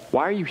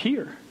 Why are you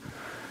here?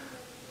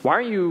 Why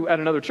aren't you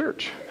at another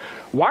church?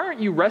 Why aren't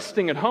you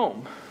resting at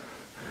home?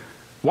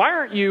 Why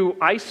aren't you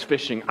ice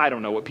fishing? I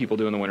don't know what people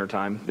do in the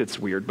wintertime. It's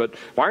weird. But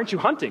why aren't you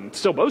hunting? It's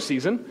still bow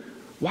season.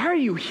 Why are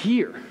you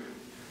here?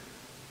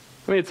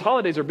 I mean, it's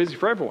holidays are busy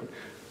for everyone.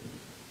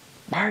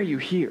 Why are you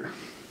here?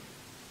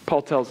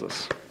 Paul tells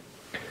us,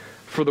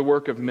 for the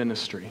work of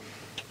ministry.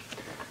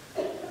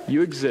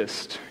 You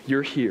exist.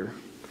 You're here.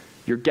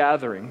 You're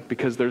gathering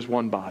because there's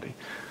one body.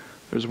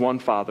 There's one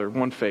Father,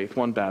 one faith,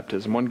 one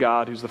baptism, one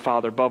God who's the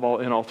Father above all,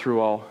 in all,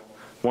 through all,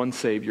 one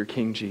Savior,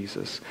 King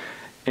Jesus.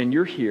 And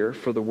you're here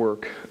for the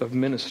work of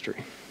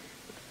ministry.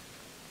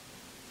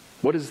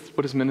 What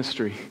is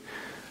ministry?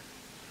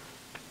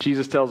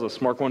 Jesus tells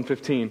us, Mark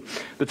 1:15,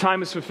 the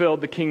time is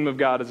fulfilled, the kingdom of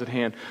God is at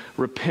hand.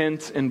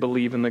 Repent and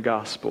believe in the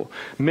gospel.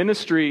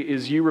 Ministry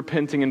is you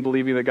repenting and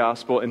believing the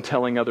gospel and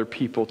telling other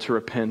people to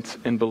repent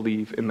and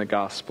believe in the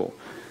gospel.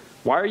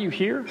 Why are you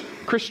here,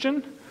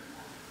 Christian?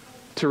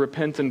 To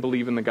repent and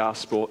believe in the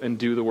gospel and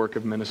do the work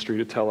of ministry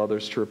to tell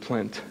others to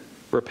repent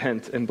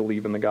and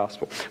believe in the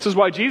gospel. This is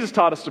why Jesus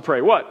taught us to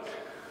pray. What?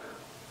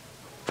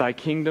 Thy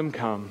kingdom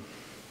come,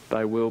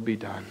 thy will be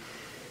done.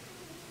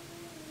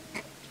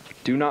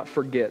 Do not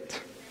forget.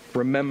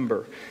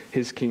 Remember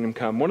His kingdom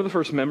come. One of the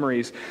first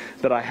memories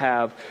that I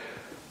have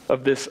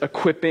of this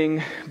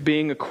equipping,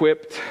 being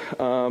equipped,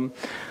 I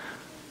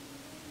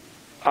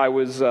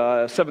was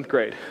 7th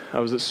grade. I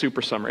was at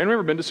Super Summer. Anyone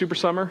ever been to Super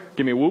Summer?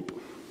 Give me a whoop.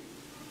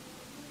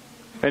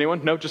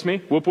 Anyone? No, just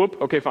me? Whoop,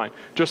 whoop? Okay, fine.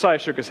 Josiah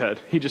shook his head.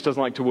 He just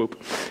doesn't like to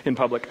whoop in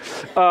public.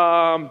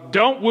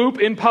 Don't whoop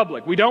in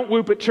public. We don't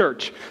whoop at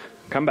church.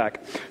 Come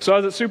back. So I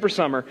was at Super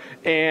Summer,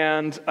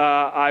 and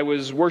I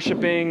was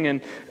worshiping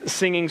and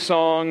singing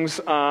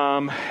songs,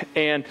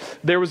 and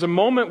there was a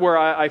moment where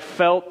I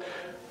felt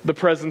the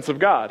presence of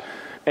God.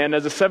 And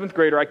as a 7th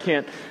grader, I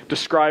can't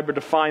describe or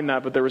define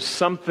that, but there was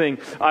something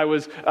I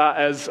was,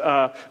 as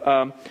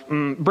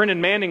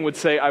Brennan Manning would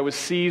say, I was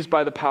seized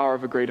by the power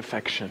of a great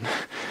affection.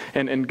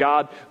 And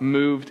God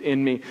moved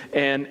in me.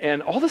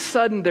 And all of a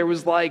sudden, there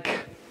was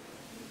like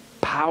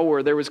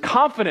power. There was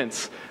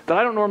confidence that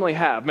I don't normally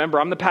have. Remember,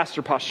 I'm the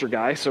pastor posture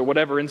guy, so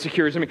whatever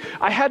insecurities in me.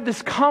 I had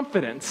this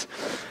confidence.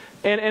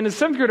 And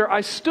as a 7th grader,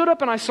 I stood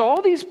up and I saw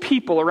all these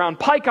people around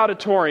Pike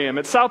Auditorium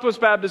at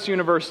Southwest Baptist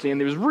University, and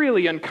there was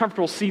really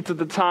uncomfortable seats at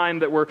the time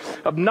that were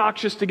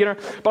obnoxious to get on.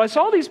 But I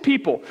saw these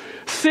people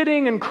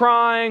sitting and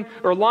crying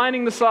or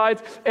lining the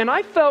sides, and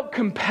I felt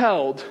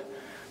compelled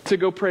to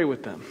go pray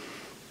with them.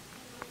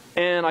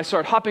 And I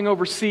started hopping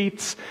over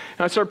seats,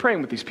 and I started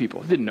praying with these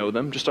people. I didn't know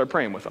them, just started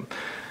praying with them.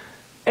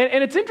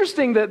 And it's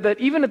interesting that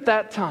even at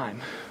that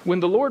time, when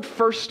the Lord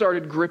first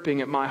started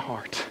gripping at my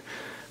heart,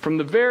 from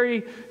the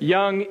very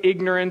young,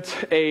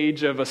 ignorant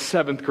age of a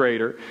 7th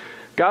grader,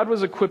 God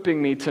was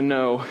equipping me to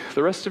know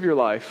the rest of your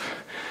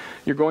life,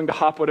 you're going to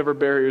hop whatever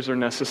barriers are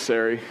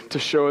necessary to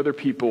show other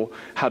people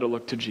how to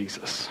look to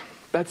Jesus.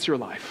 That's your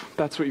life.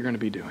 That's what you're going to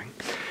be doing.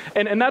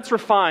 And that's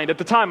refined. At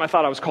the time, I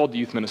thought I was called to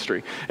youth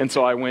ministry. And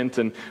so I went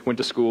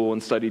to school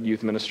and studied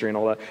youth ministry and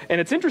all that. And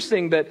it's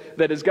interesting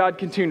that as God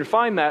continued to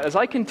find that, as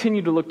I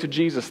continue to look to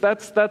Jesus,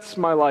 that's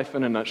my life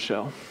in a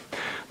nutshell.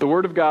 The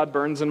word of God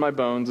burns in my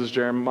bones, as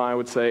Jeremiah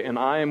would say, and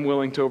I am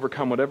willing to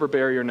overcome whatever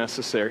barrier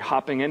necessary,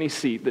 hopping any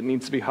seat that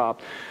needs to be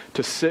hopped,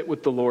 to sit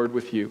with the Lord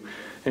with you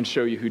and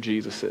show you who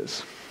Jesus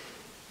is.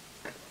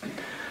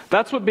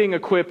 That's what being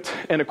equipped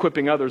and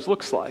equipping others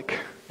looks like.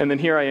 And then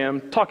here I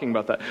am talking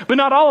about that. But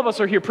not all of us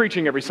are here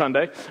preaching every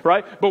Sunday,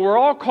 right? But we're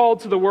all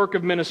called to the work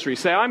of ministry.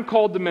 Say, I'm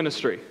called to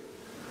ministry.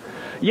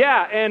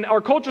 Yeah, and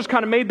our culture's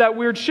kind of made that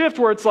weird shift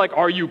where it's like,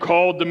 are you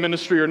called to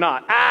ministry or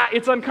not?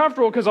 It's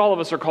uncomfortable because all of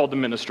us are called to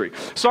ministry.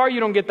 Sorry you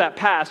don't get that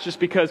pass just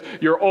because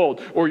you're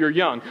old or you're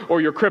young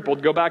or you're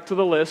crippled. Go back to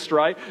the list,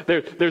 right?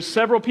 There's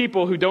several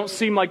people who don't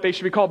seem like they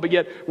should be called, but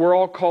yet we're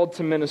all called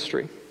to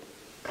ministry.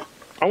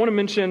 I want to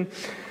mention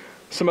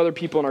some other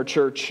people in our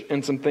church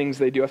and some things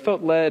they do. I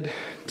felt led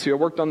to, I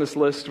worked on this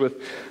list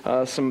with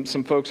some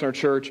folks in our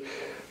church.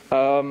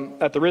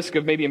 At the risk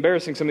of maybe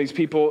embarrassing some of these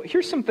people,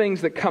 here's some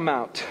things that come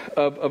out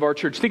of our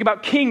church. Think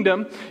about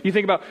kingdom. You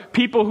think about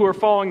people who are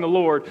following the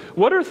Lord.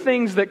 What are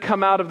things that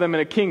come out of them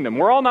in a kingdom?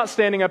 We're all not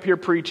standing up here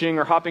preaching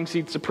or hopping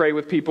seats to pray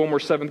with people when we're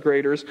 7th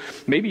graders.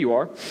 Maybe you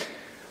are.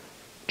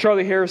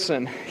 Charlie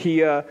Harrison,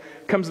 he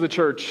comes to the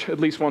church at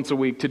least once a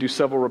week to do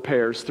several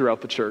repairs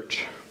throughout the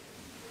church.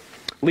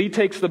 Lee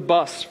takes the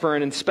bus for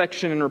an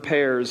inspection and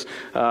repairs.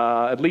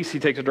 At least he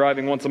takes it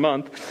driving once a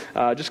month.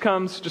 Just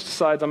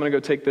decides, I'm going to go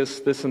take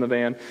this in the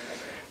van.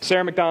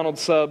 Sarah McDonald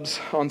subs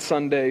on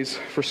Sundays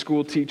for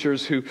school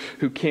teachers who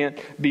can't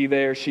be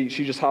there. She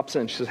just hops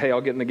in. She says, hey,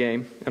 I'll get in the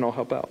game and I'll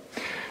help out.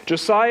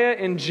 Josiah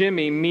and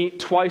Jimmy meet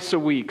twice a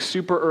week,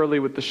 super early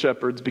with the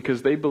shepherds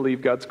because they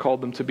believe God's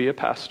called them to be a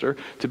pastor,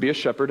 to be a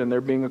shepherd, and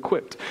they're being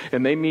equipped.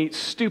 And they meet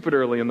stupid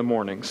early in the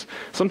mornings.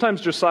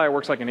 Sometimes Josiah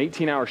works like an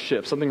 18-hour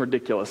shift, something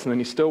ridiculous, and then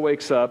he still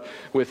wakes up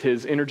with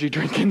his energy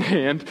drink in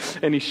hand,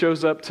 and he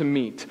shows up to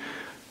meet.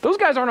 Those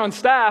guys aren't on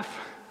staff,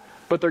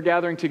 but they're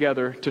gathering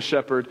together to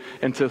shepherd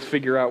and to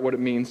figure out what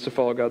it means to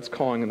follow God's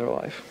calling in their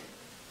life.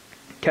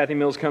 Kathy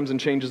Mills comes and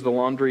changes the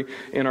laundry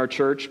in our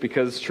church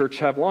because church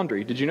have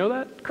laundry. Did you know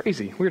that?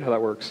 Crazy. Weird how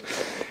that works.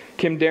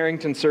 Kim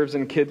Darrington serves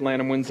in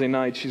Kidland on Wednesday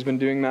night. She's been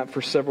doing that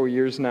for several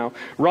years now.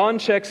 Ron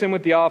checks in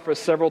with the office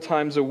several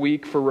times a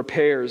week for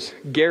repairs.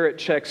 Garrett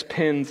checks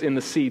pins in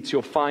the seats.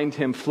 You'll find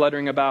him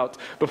fluttering about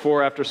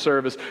before or after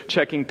service,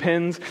 checking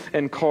pins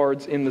and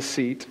cards in the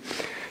seat.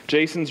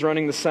 Jason's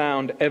running the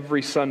sound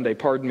every Sunday.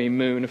 Pardon me,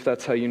 Moon, if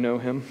that's how you know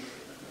him.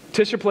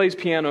 Tisha plays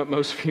piano at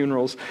most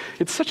funerals.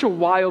 It's such a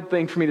wild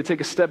thing for me to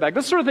take a step back.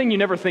 That's the sort of thing you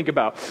never think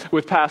about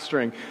with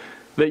pastoring,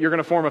 that you're going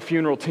to form a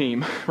funeral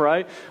team,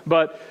 right?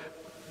 But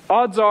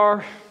odds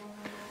are,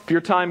 if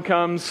your time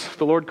comes,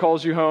 the Lord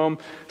calls you home,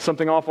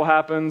 something awful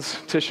happens,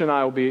 Tisha and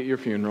I will be at your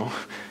funeral.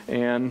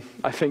 And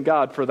I thank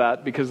God for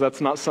that because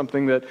that's not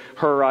something that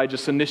her or I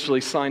just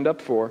initially signed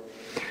up for.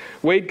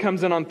 Wade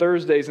comes in on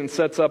Thursdays and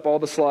sets up all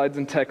the slides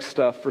and text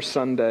stuff for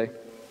Sunday.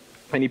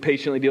 And he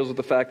patiently deals with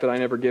the fact that I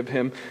never give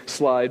him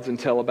slides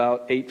until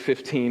about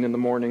 8:15 in the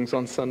mornings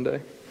on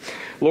Sunday.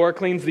 Laura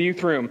cleans the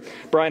youth room.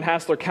 Brian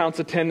Hassler counts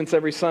attendance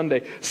every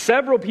Sunday.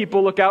 Several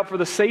people look out for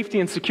the safety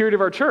and security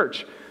of our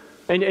church.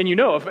 And you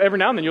know, if every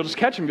now and then you'll just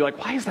catch them and be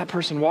like, why is that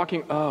person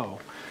walking? Oh,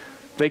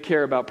 they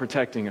care about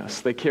protecting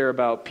us. They care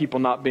about people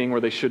not being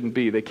where they shouldn't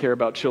be. They care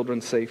about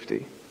children's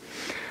safety.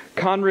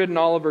 Conrad and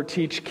Oliver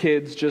teach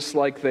kids just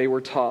like they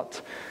were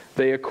taught.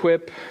 They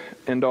equip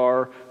and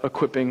are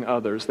equipping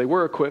others. They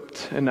were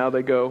equipped, and now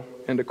they go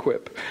and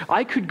equip.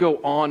 I could go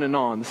on and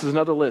on. This is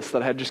another list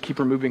that I had to just keep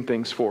removing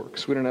things for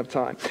because we don't have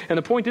time. And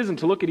the point isn't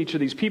to look at each of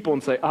these people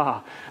and say,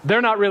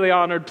 they're not really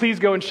honored. Please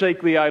go and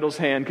shake the idol's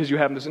hand because you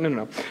haven't.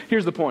 No.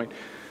 Here's the point.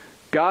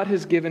 God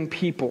has given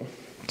people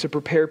to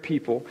prepare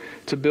people,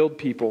 to build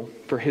people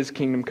for His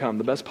kingdom come.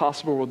 The best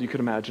possible world you could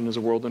imagine is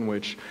a world in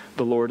which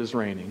the Lord is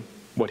reigning.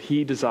 What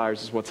He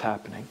desires is what's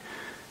happening.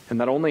 And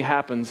that only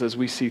happens as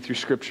we see through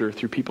Scripture,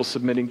 through people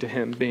submitting to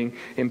Him, being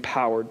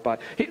empowered by...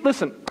 Hey,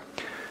 listen,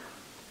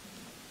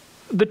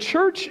 the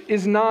church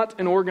is not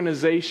an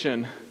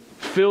organization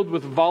filled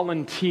with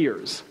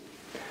volunteers.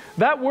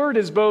 That word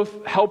is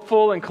both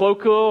helpful and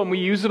colloquial, and we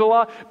use it a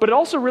lot, but it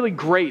also really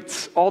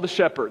grates all the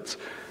shepherds.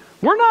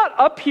 We're not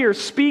up here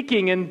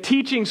speaking and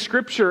teaching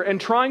Scripture and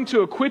trying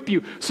to equip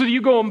you so that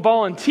you go and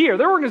volunteer.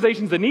 There are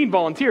organizations that need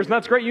volunteers, and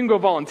that's great. You can go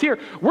volunteer.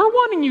 We're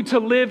wanting you to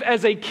live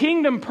as a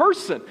kingdom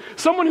person,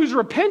 someone who's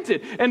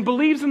repented and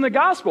believes in the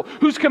gospel,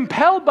 who's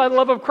compelled by the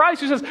love of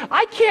Christ, who says,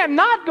 I can't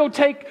not go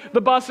take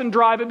the bus and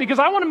drive it because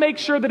I want to make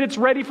sure that it's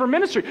ready for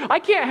ministry. I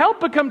can't help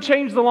but come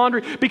change the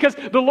laundry because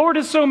the Lord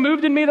is so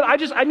moved in me that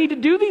I need to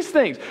do these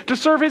things to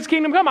serve His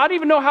kingdom come. I don't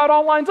even know how it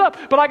all lines up,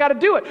 but I got to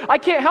do it. I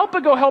can't help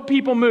but go help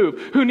people move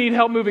who need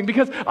help moving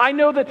because I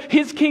know that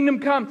His kingdom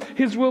come,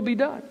 His will be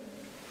done.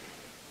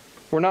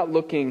 We're not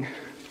looking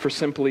for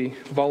simply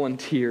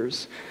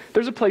volunteers.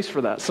 There's a place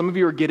for that. Some of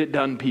you are get it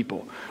done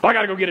people. Oh, I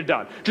got to go get it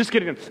done. Just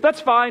get it done. That's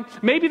fine.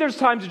 Maybe there's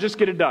times to just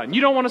get it done. You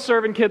don't want to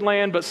serve in Kid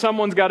Land, but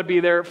someone's got to be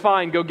there.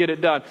 Fine, go get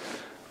it done.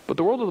 But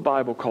the world of the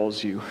Bible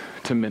calls you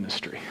to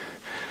ministry.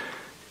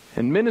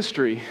 And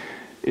ministry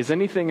is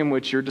anything in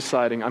which you're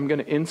deciding, I'm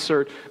going to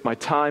insert my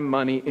time,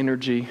 money,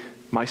 energy,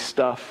 my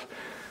stuff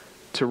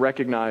to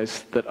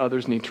recognize that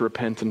others need to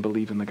repent and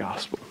believe in the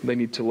gospel. They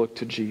need to look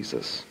to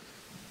Jesus.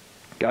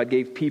 God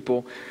gave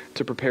people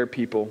to prepare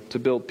people, to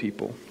build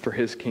people for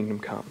his kingdom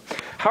come.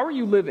 How are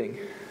you living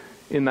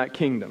in that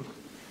kingdom?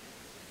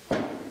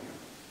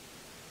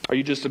 Are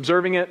you just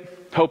observing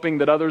it, hoping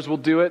that others will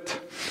do it?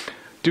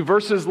 Do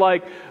verses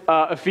like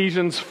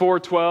Ephesians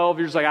 4:12,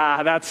 you're just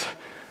like,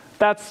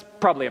 that's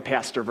probably a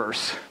pastor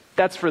verse.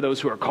 That's for those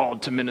who are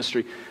called to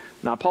ministry.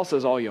 Now, Paul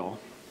says all y'all.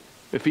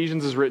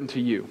 Ephesians is written to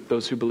you,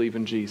 those who believe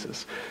in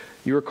Jesus.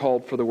 You are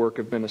called for the work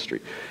of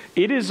ministry.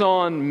 It is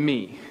on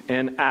me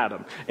and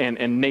Adam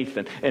and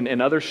Nathan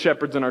and other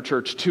shepherds in our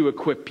church to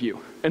equip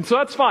you. And so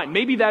that's fine.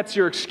 Maybe that's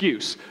your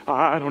excuse.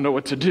 I don't know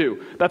what to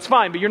do. That's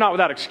fine, but you're not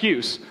without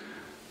excuse.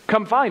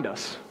 Come find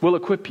us. We'll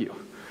equip you.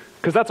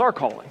 Because that's our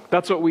calling.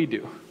 That's what we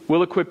do.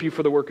 We'll equip you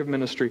for the work of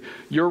ministry.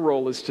 Your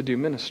role is to do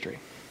ministry.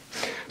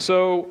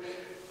 So,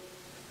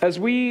 as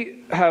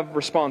we have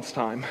response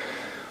time,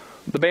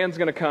 the band's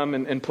going to come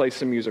and play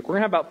some music. We're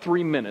going to have about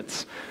 3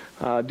 minutes.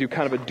 Do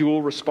kind of a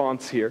dual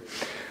response here.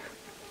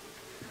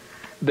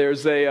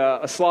 There's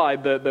a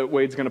slide that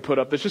Wade's going to put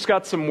up that's just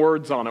got some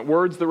words on it.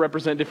 Words that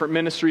represent different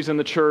ministries in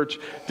the church,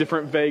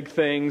 different vague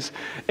things.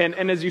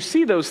 And as you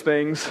see those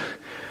things,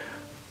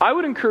 I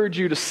would encourage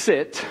you to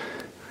sit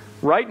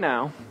right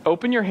now,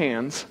 open your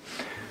hands,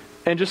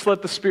 and just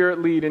let the Spirit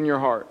lead in your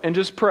heart. And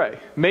just pray.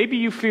 Maybe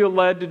you feel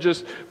led to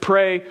just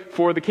pray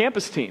for the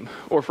campus team,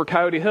 or for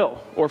Coyote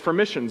Hill, or for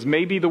missions.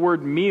 Maybe the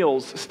word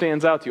meals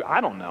stands out to you.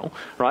 I don't know,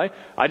 right?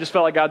 I just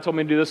felt like God told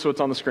me to do this, so it's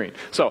on the screen.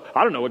 So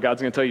I don't know what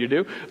God's going to tell you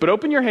to do. But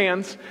open your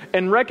hands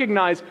and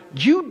recognize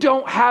you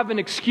don't have an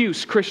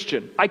excuse,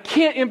 Christian. I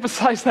can't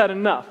emphasize that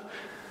enough.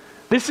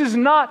 This is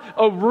not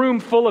a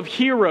room full of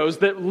heroes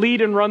that lead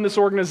and run this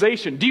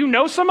organization. Do you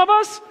know some of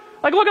us?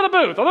 Like, look at the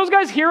booth. Are those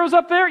guys heroes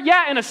up there?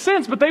 Yeah, in a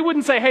sense, but they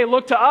wouldn't say, hey,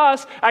 look to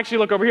us. Actually,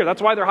 look over here. That's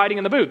why they're hiding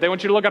in the booth. They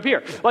want you to look up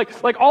here.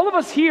 Like all of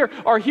us here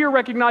are here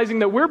recognizing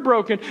that we're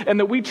broken and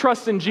that we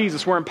trust in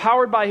Jesus. We're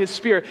empowered by his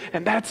Spirit,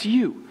 and that's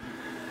you.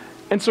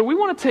 And so we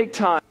want to take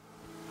time.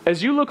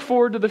 As you look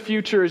forward to the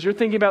future, as you're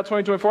thinking about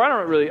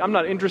 2024, I'm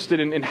not interested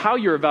in how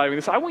you're evaluating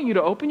this. I want you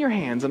to open your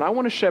hands, and I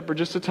want to shepherd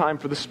just a time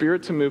for the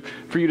Spirit to move,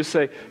 for you to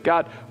say,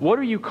 God, what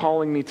are you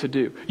calling me to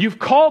do? You've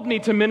called me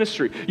to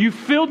ministry. You've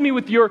filled me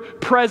with your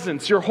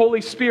presence, your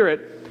Holy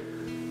Spirit.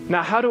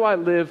 Now, how do I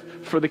live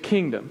for the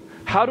kingdom?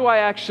 How do I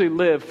actually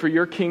live for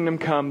your kingdom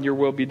come, your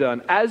will be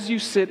done? As you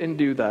sit and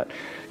do that,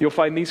 you'll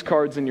find these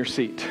cards in your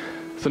seat.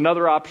 It's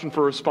another option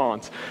for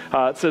response.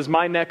 It says,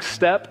 my next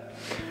step.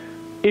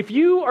 If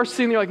you are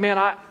sitting there like,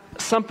 man,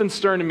 something's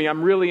stirring to me.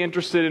 I'm really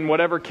interested in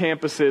whatever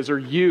campus is, or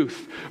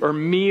youth, or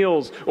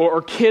meals,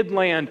 or Kid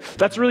Land.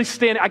 That's really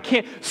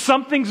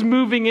something's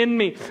moving in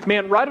me.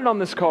 Man, write it on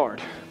this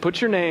card.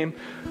 Put your name,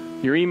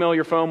 your email,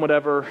 your phone,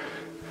 whatever,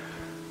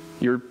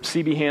 your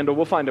CB handle.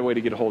 We'll find a way to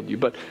get a hold of you.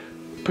 But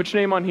put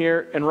your name on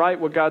here and write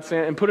what God's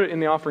saying and put it in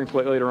the offering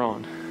plate later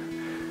on.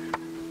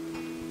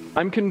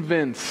 I'm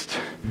convinced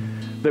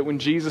that when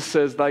Jesus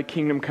says, thy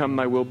kingdom come,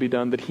 thy will be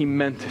done, that he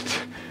meant it.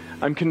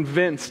 I'm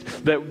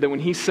convinced that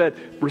when he said,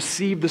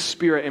 receive the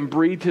Spirit and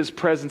breathed his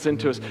presence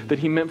into us, that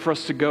he meant for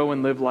us to go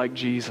and live like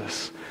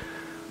Jesus.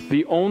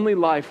 The only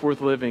life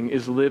worth living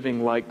is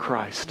living like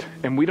Christ.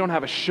 And we don't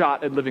have a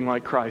shot at living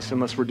like Christ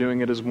unless we're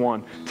doing it as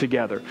one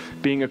together,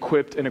 being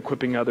equipped and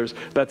equipping others.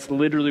 That's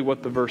literally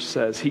what the verse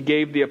says. He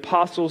gave the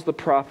apostles, the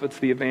prophets,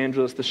 the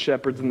evangelists, the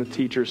shepherds, and the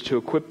teachers to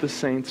equip the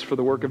saints for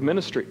the work of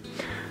ministry,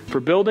 for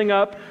building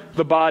up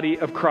the body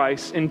of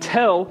Christ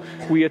until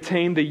we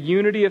attain the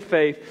unity of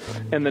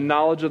faith and the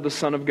knowledge of the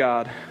Son of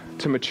God,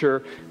 to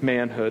mature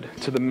manhood,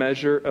 to the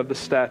measure of the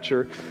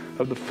stature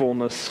of the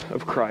fullness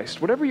of Christ.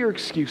 Whatever your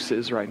excuse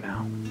is right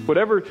now,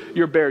 whatever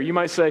your barrier, you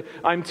might say,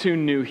 I'm too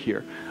new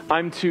here.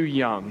 I'm too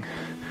young.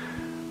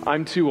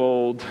 I'm too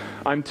old.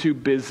 I'm too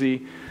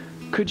busy.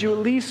 Could you at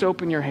least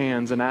open your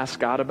hands and ask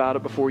God about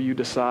it before you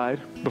decide?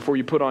 Before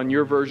you put on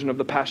your version of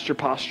the pasture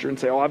posture and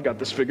say, oh, I've got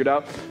this figured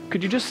out.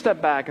 Could you just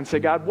step back and say,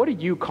 God, what are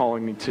you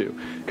calling me to?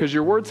 Because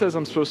your word says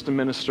I'm supposed to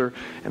minister,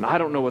 and I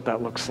don't know what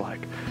that looks like.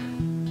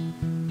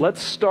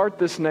 Let's start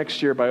this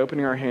next year by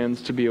opening our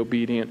hands to be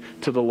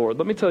obedient to the Lord.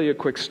 Let me tell you a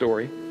quick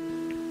story.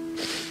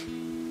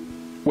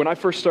 When I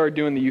first started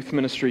doing the youth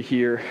ministry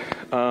here,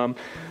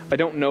 I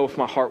don't know if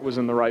my heart was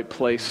in the right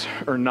place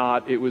or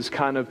not. It was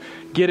kind of,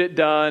 get it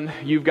done,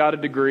 you've got a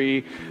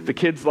degree, the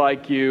kids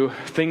like you,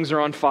 things are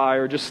on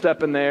fire, just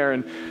step in there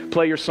and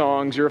play your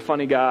songs, you're a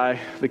funny guy,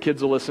 the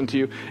kids will listen to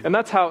you. And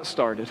that's how it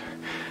started.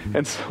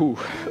 And so,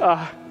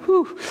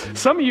 whew.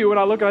 Some of you, when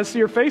I look and I see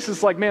your faces,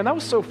 it's like, man, that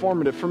was so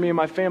formative for me and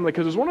my family,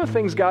 because it was one of the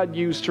things God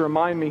used to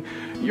remind me,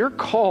 you're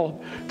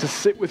called to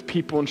sit with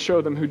people and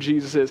show them who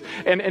Jesus is.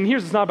 And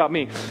here's, it's not about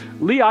me.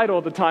 Lee Idle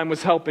at the time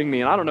was helping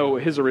me, and I don't know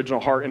his original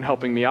heart in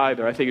helping me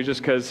either. I think it's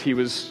just because he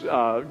was,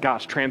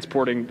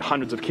 transporting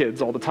hundreds of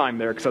kids all the time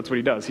there, because that's what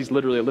he does. He's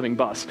literally a living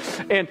bus.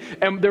 And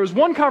there was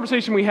one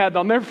conversation we had that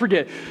I'll never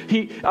forget.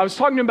 I was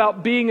talking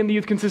about being in the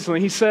youth consistently.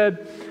 He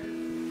said,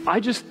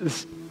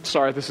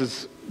 sorry, this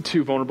is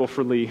too vulnerable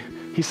for Lee.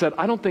 He said,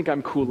 I don't think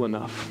I'm cool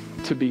enough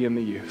to be in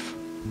the youth.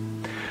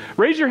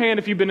 Raise your hand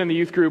if you've been in the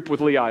youth group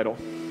with Lee Idle.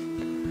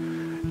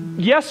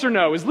 Yes or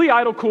no? Is Lee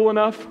Idle cool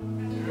enough?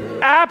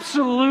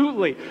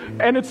 Absolutely.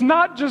 And it's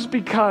not just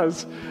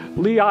because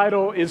Lee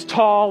Idle is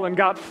tall and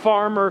got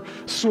farmer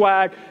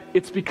swag.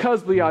 It's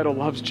because Lee Idle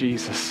loves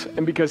Jesus,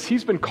 and because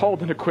he's been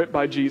called and equipped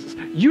by Jesus.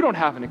 You don't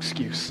have an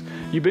excuse.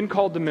 You've been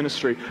called to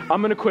ministry.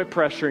 I'm going to quit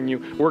pressuring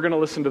you. We're going to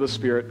listen to the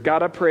Spirit.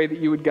 God, I pray that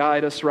you would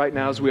guide us right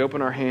now as we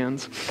open our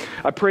hands.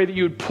 I pray that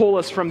you would pull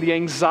us from the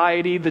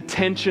anxiety, the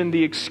tension,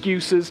 the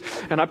excuses,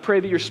 and I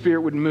pray that your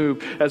Spirit would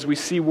move as we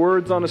see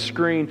words on a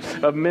screen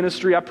of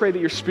ministry. I pray that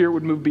your Spirit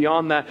would move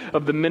beyond that,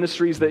 of the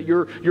ministries that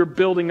you're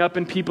building up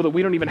in people that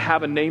we don't even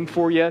have a name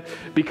for yet,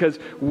 because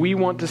we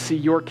want to see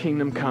your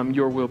kingdom come,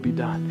 your will be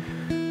done.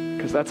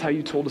 Because that's how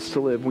you told us to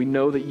live. We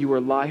know that you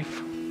are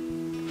life.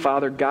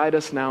 Father, guide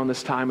us now in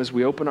this time as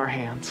we open our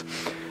hands,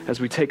 as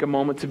we take a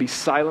moment to be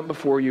silent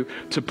before you,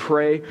 to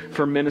pray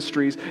for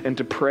ministries and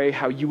to pray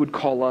how you would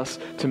call us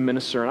to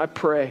minister. And I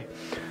pray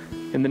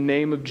in the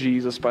name of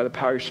Jesus, by the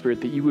power of your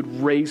Spirit, that you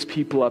would raise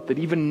people up, that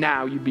even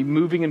now you'd be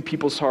moving in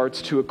people's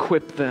hearts to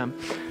equip them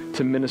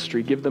to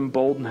ministry. Give them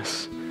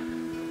boldness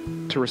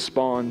to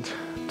respond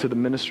to the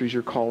ministries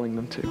you're calling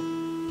them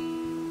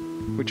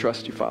to. We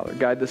trust you, Father.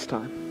 Guide this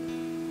time.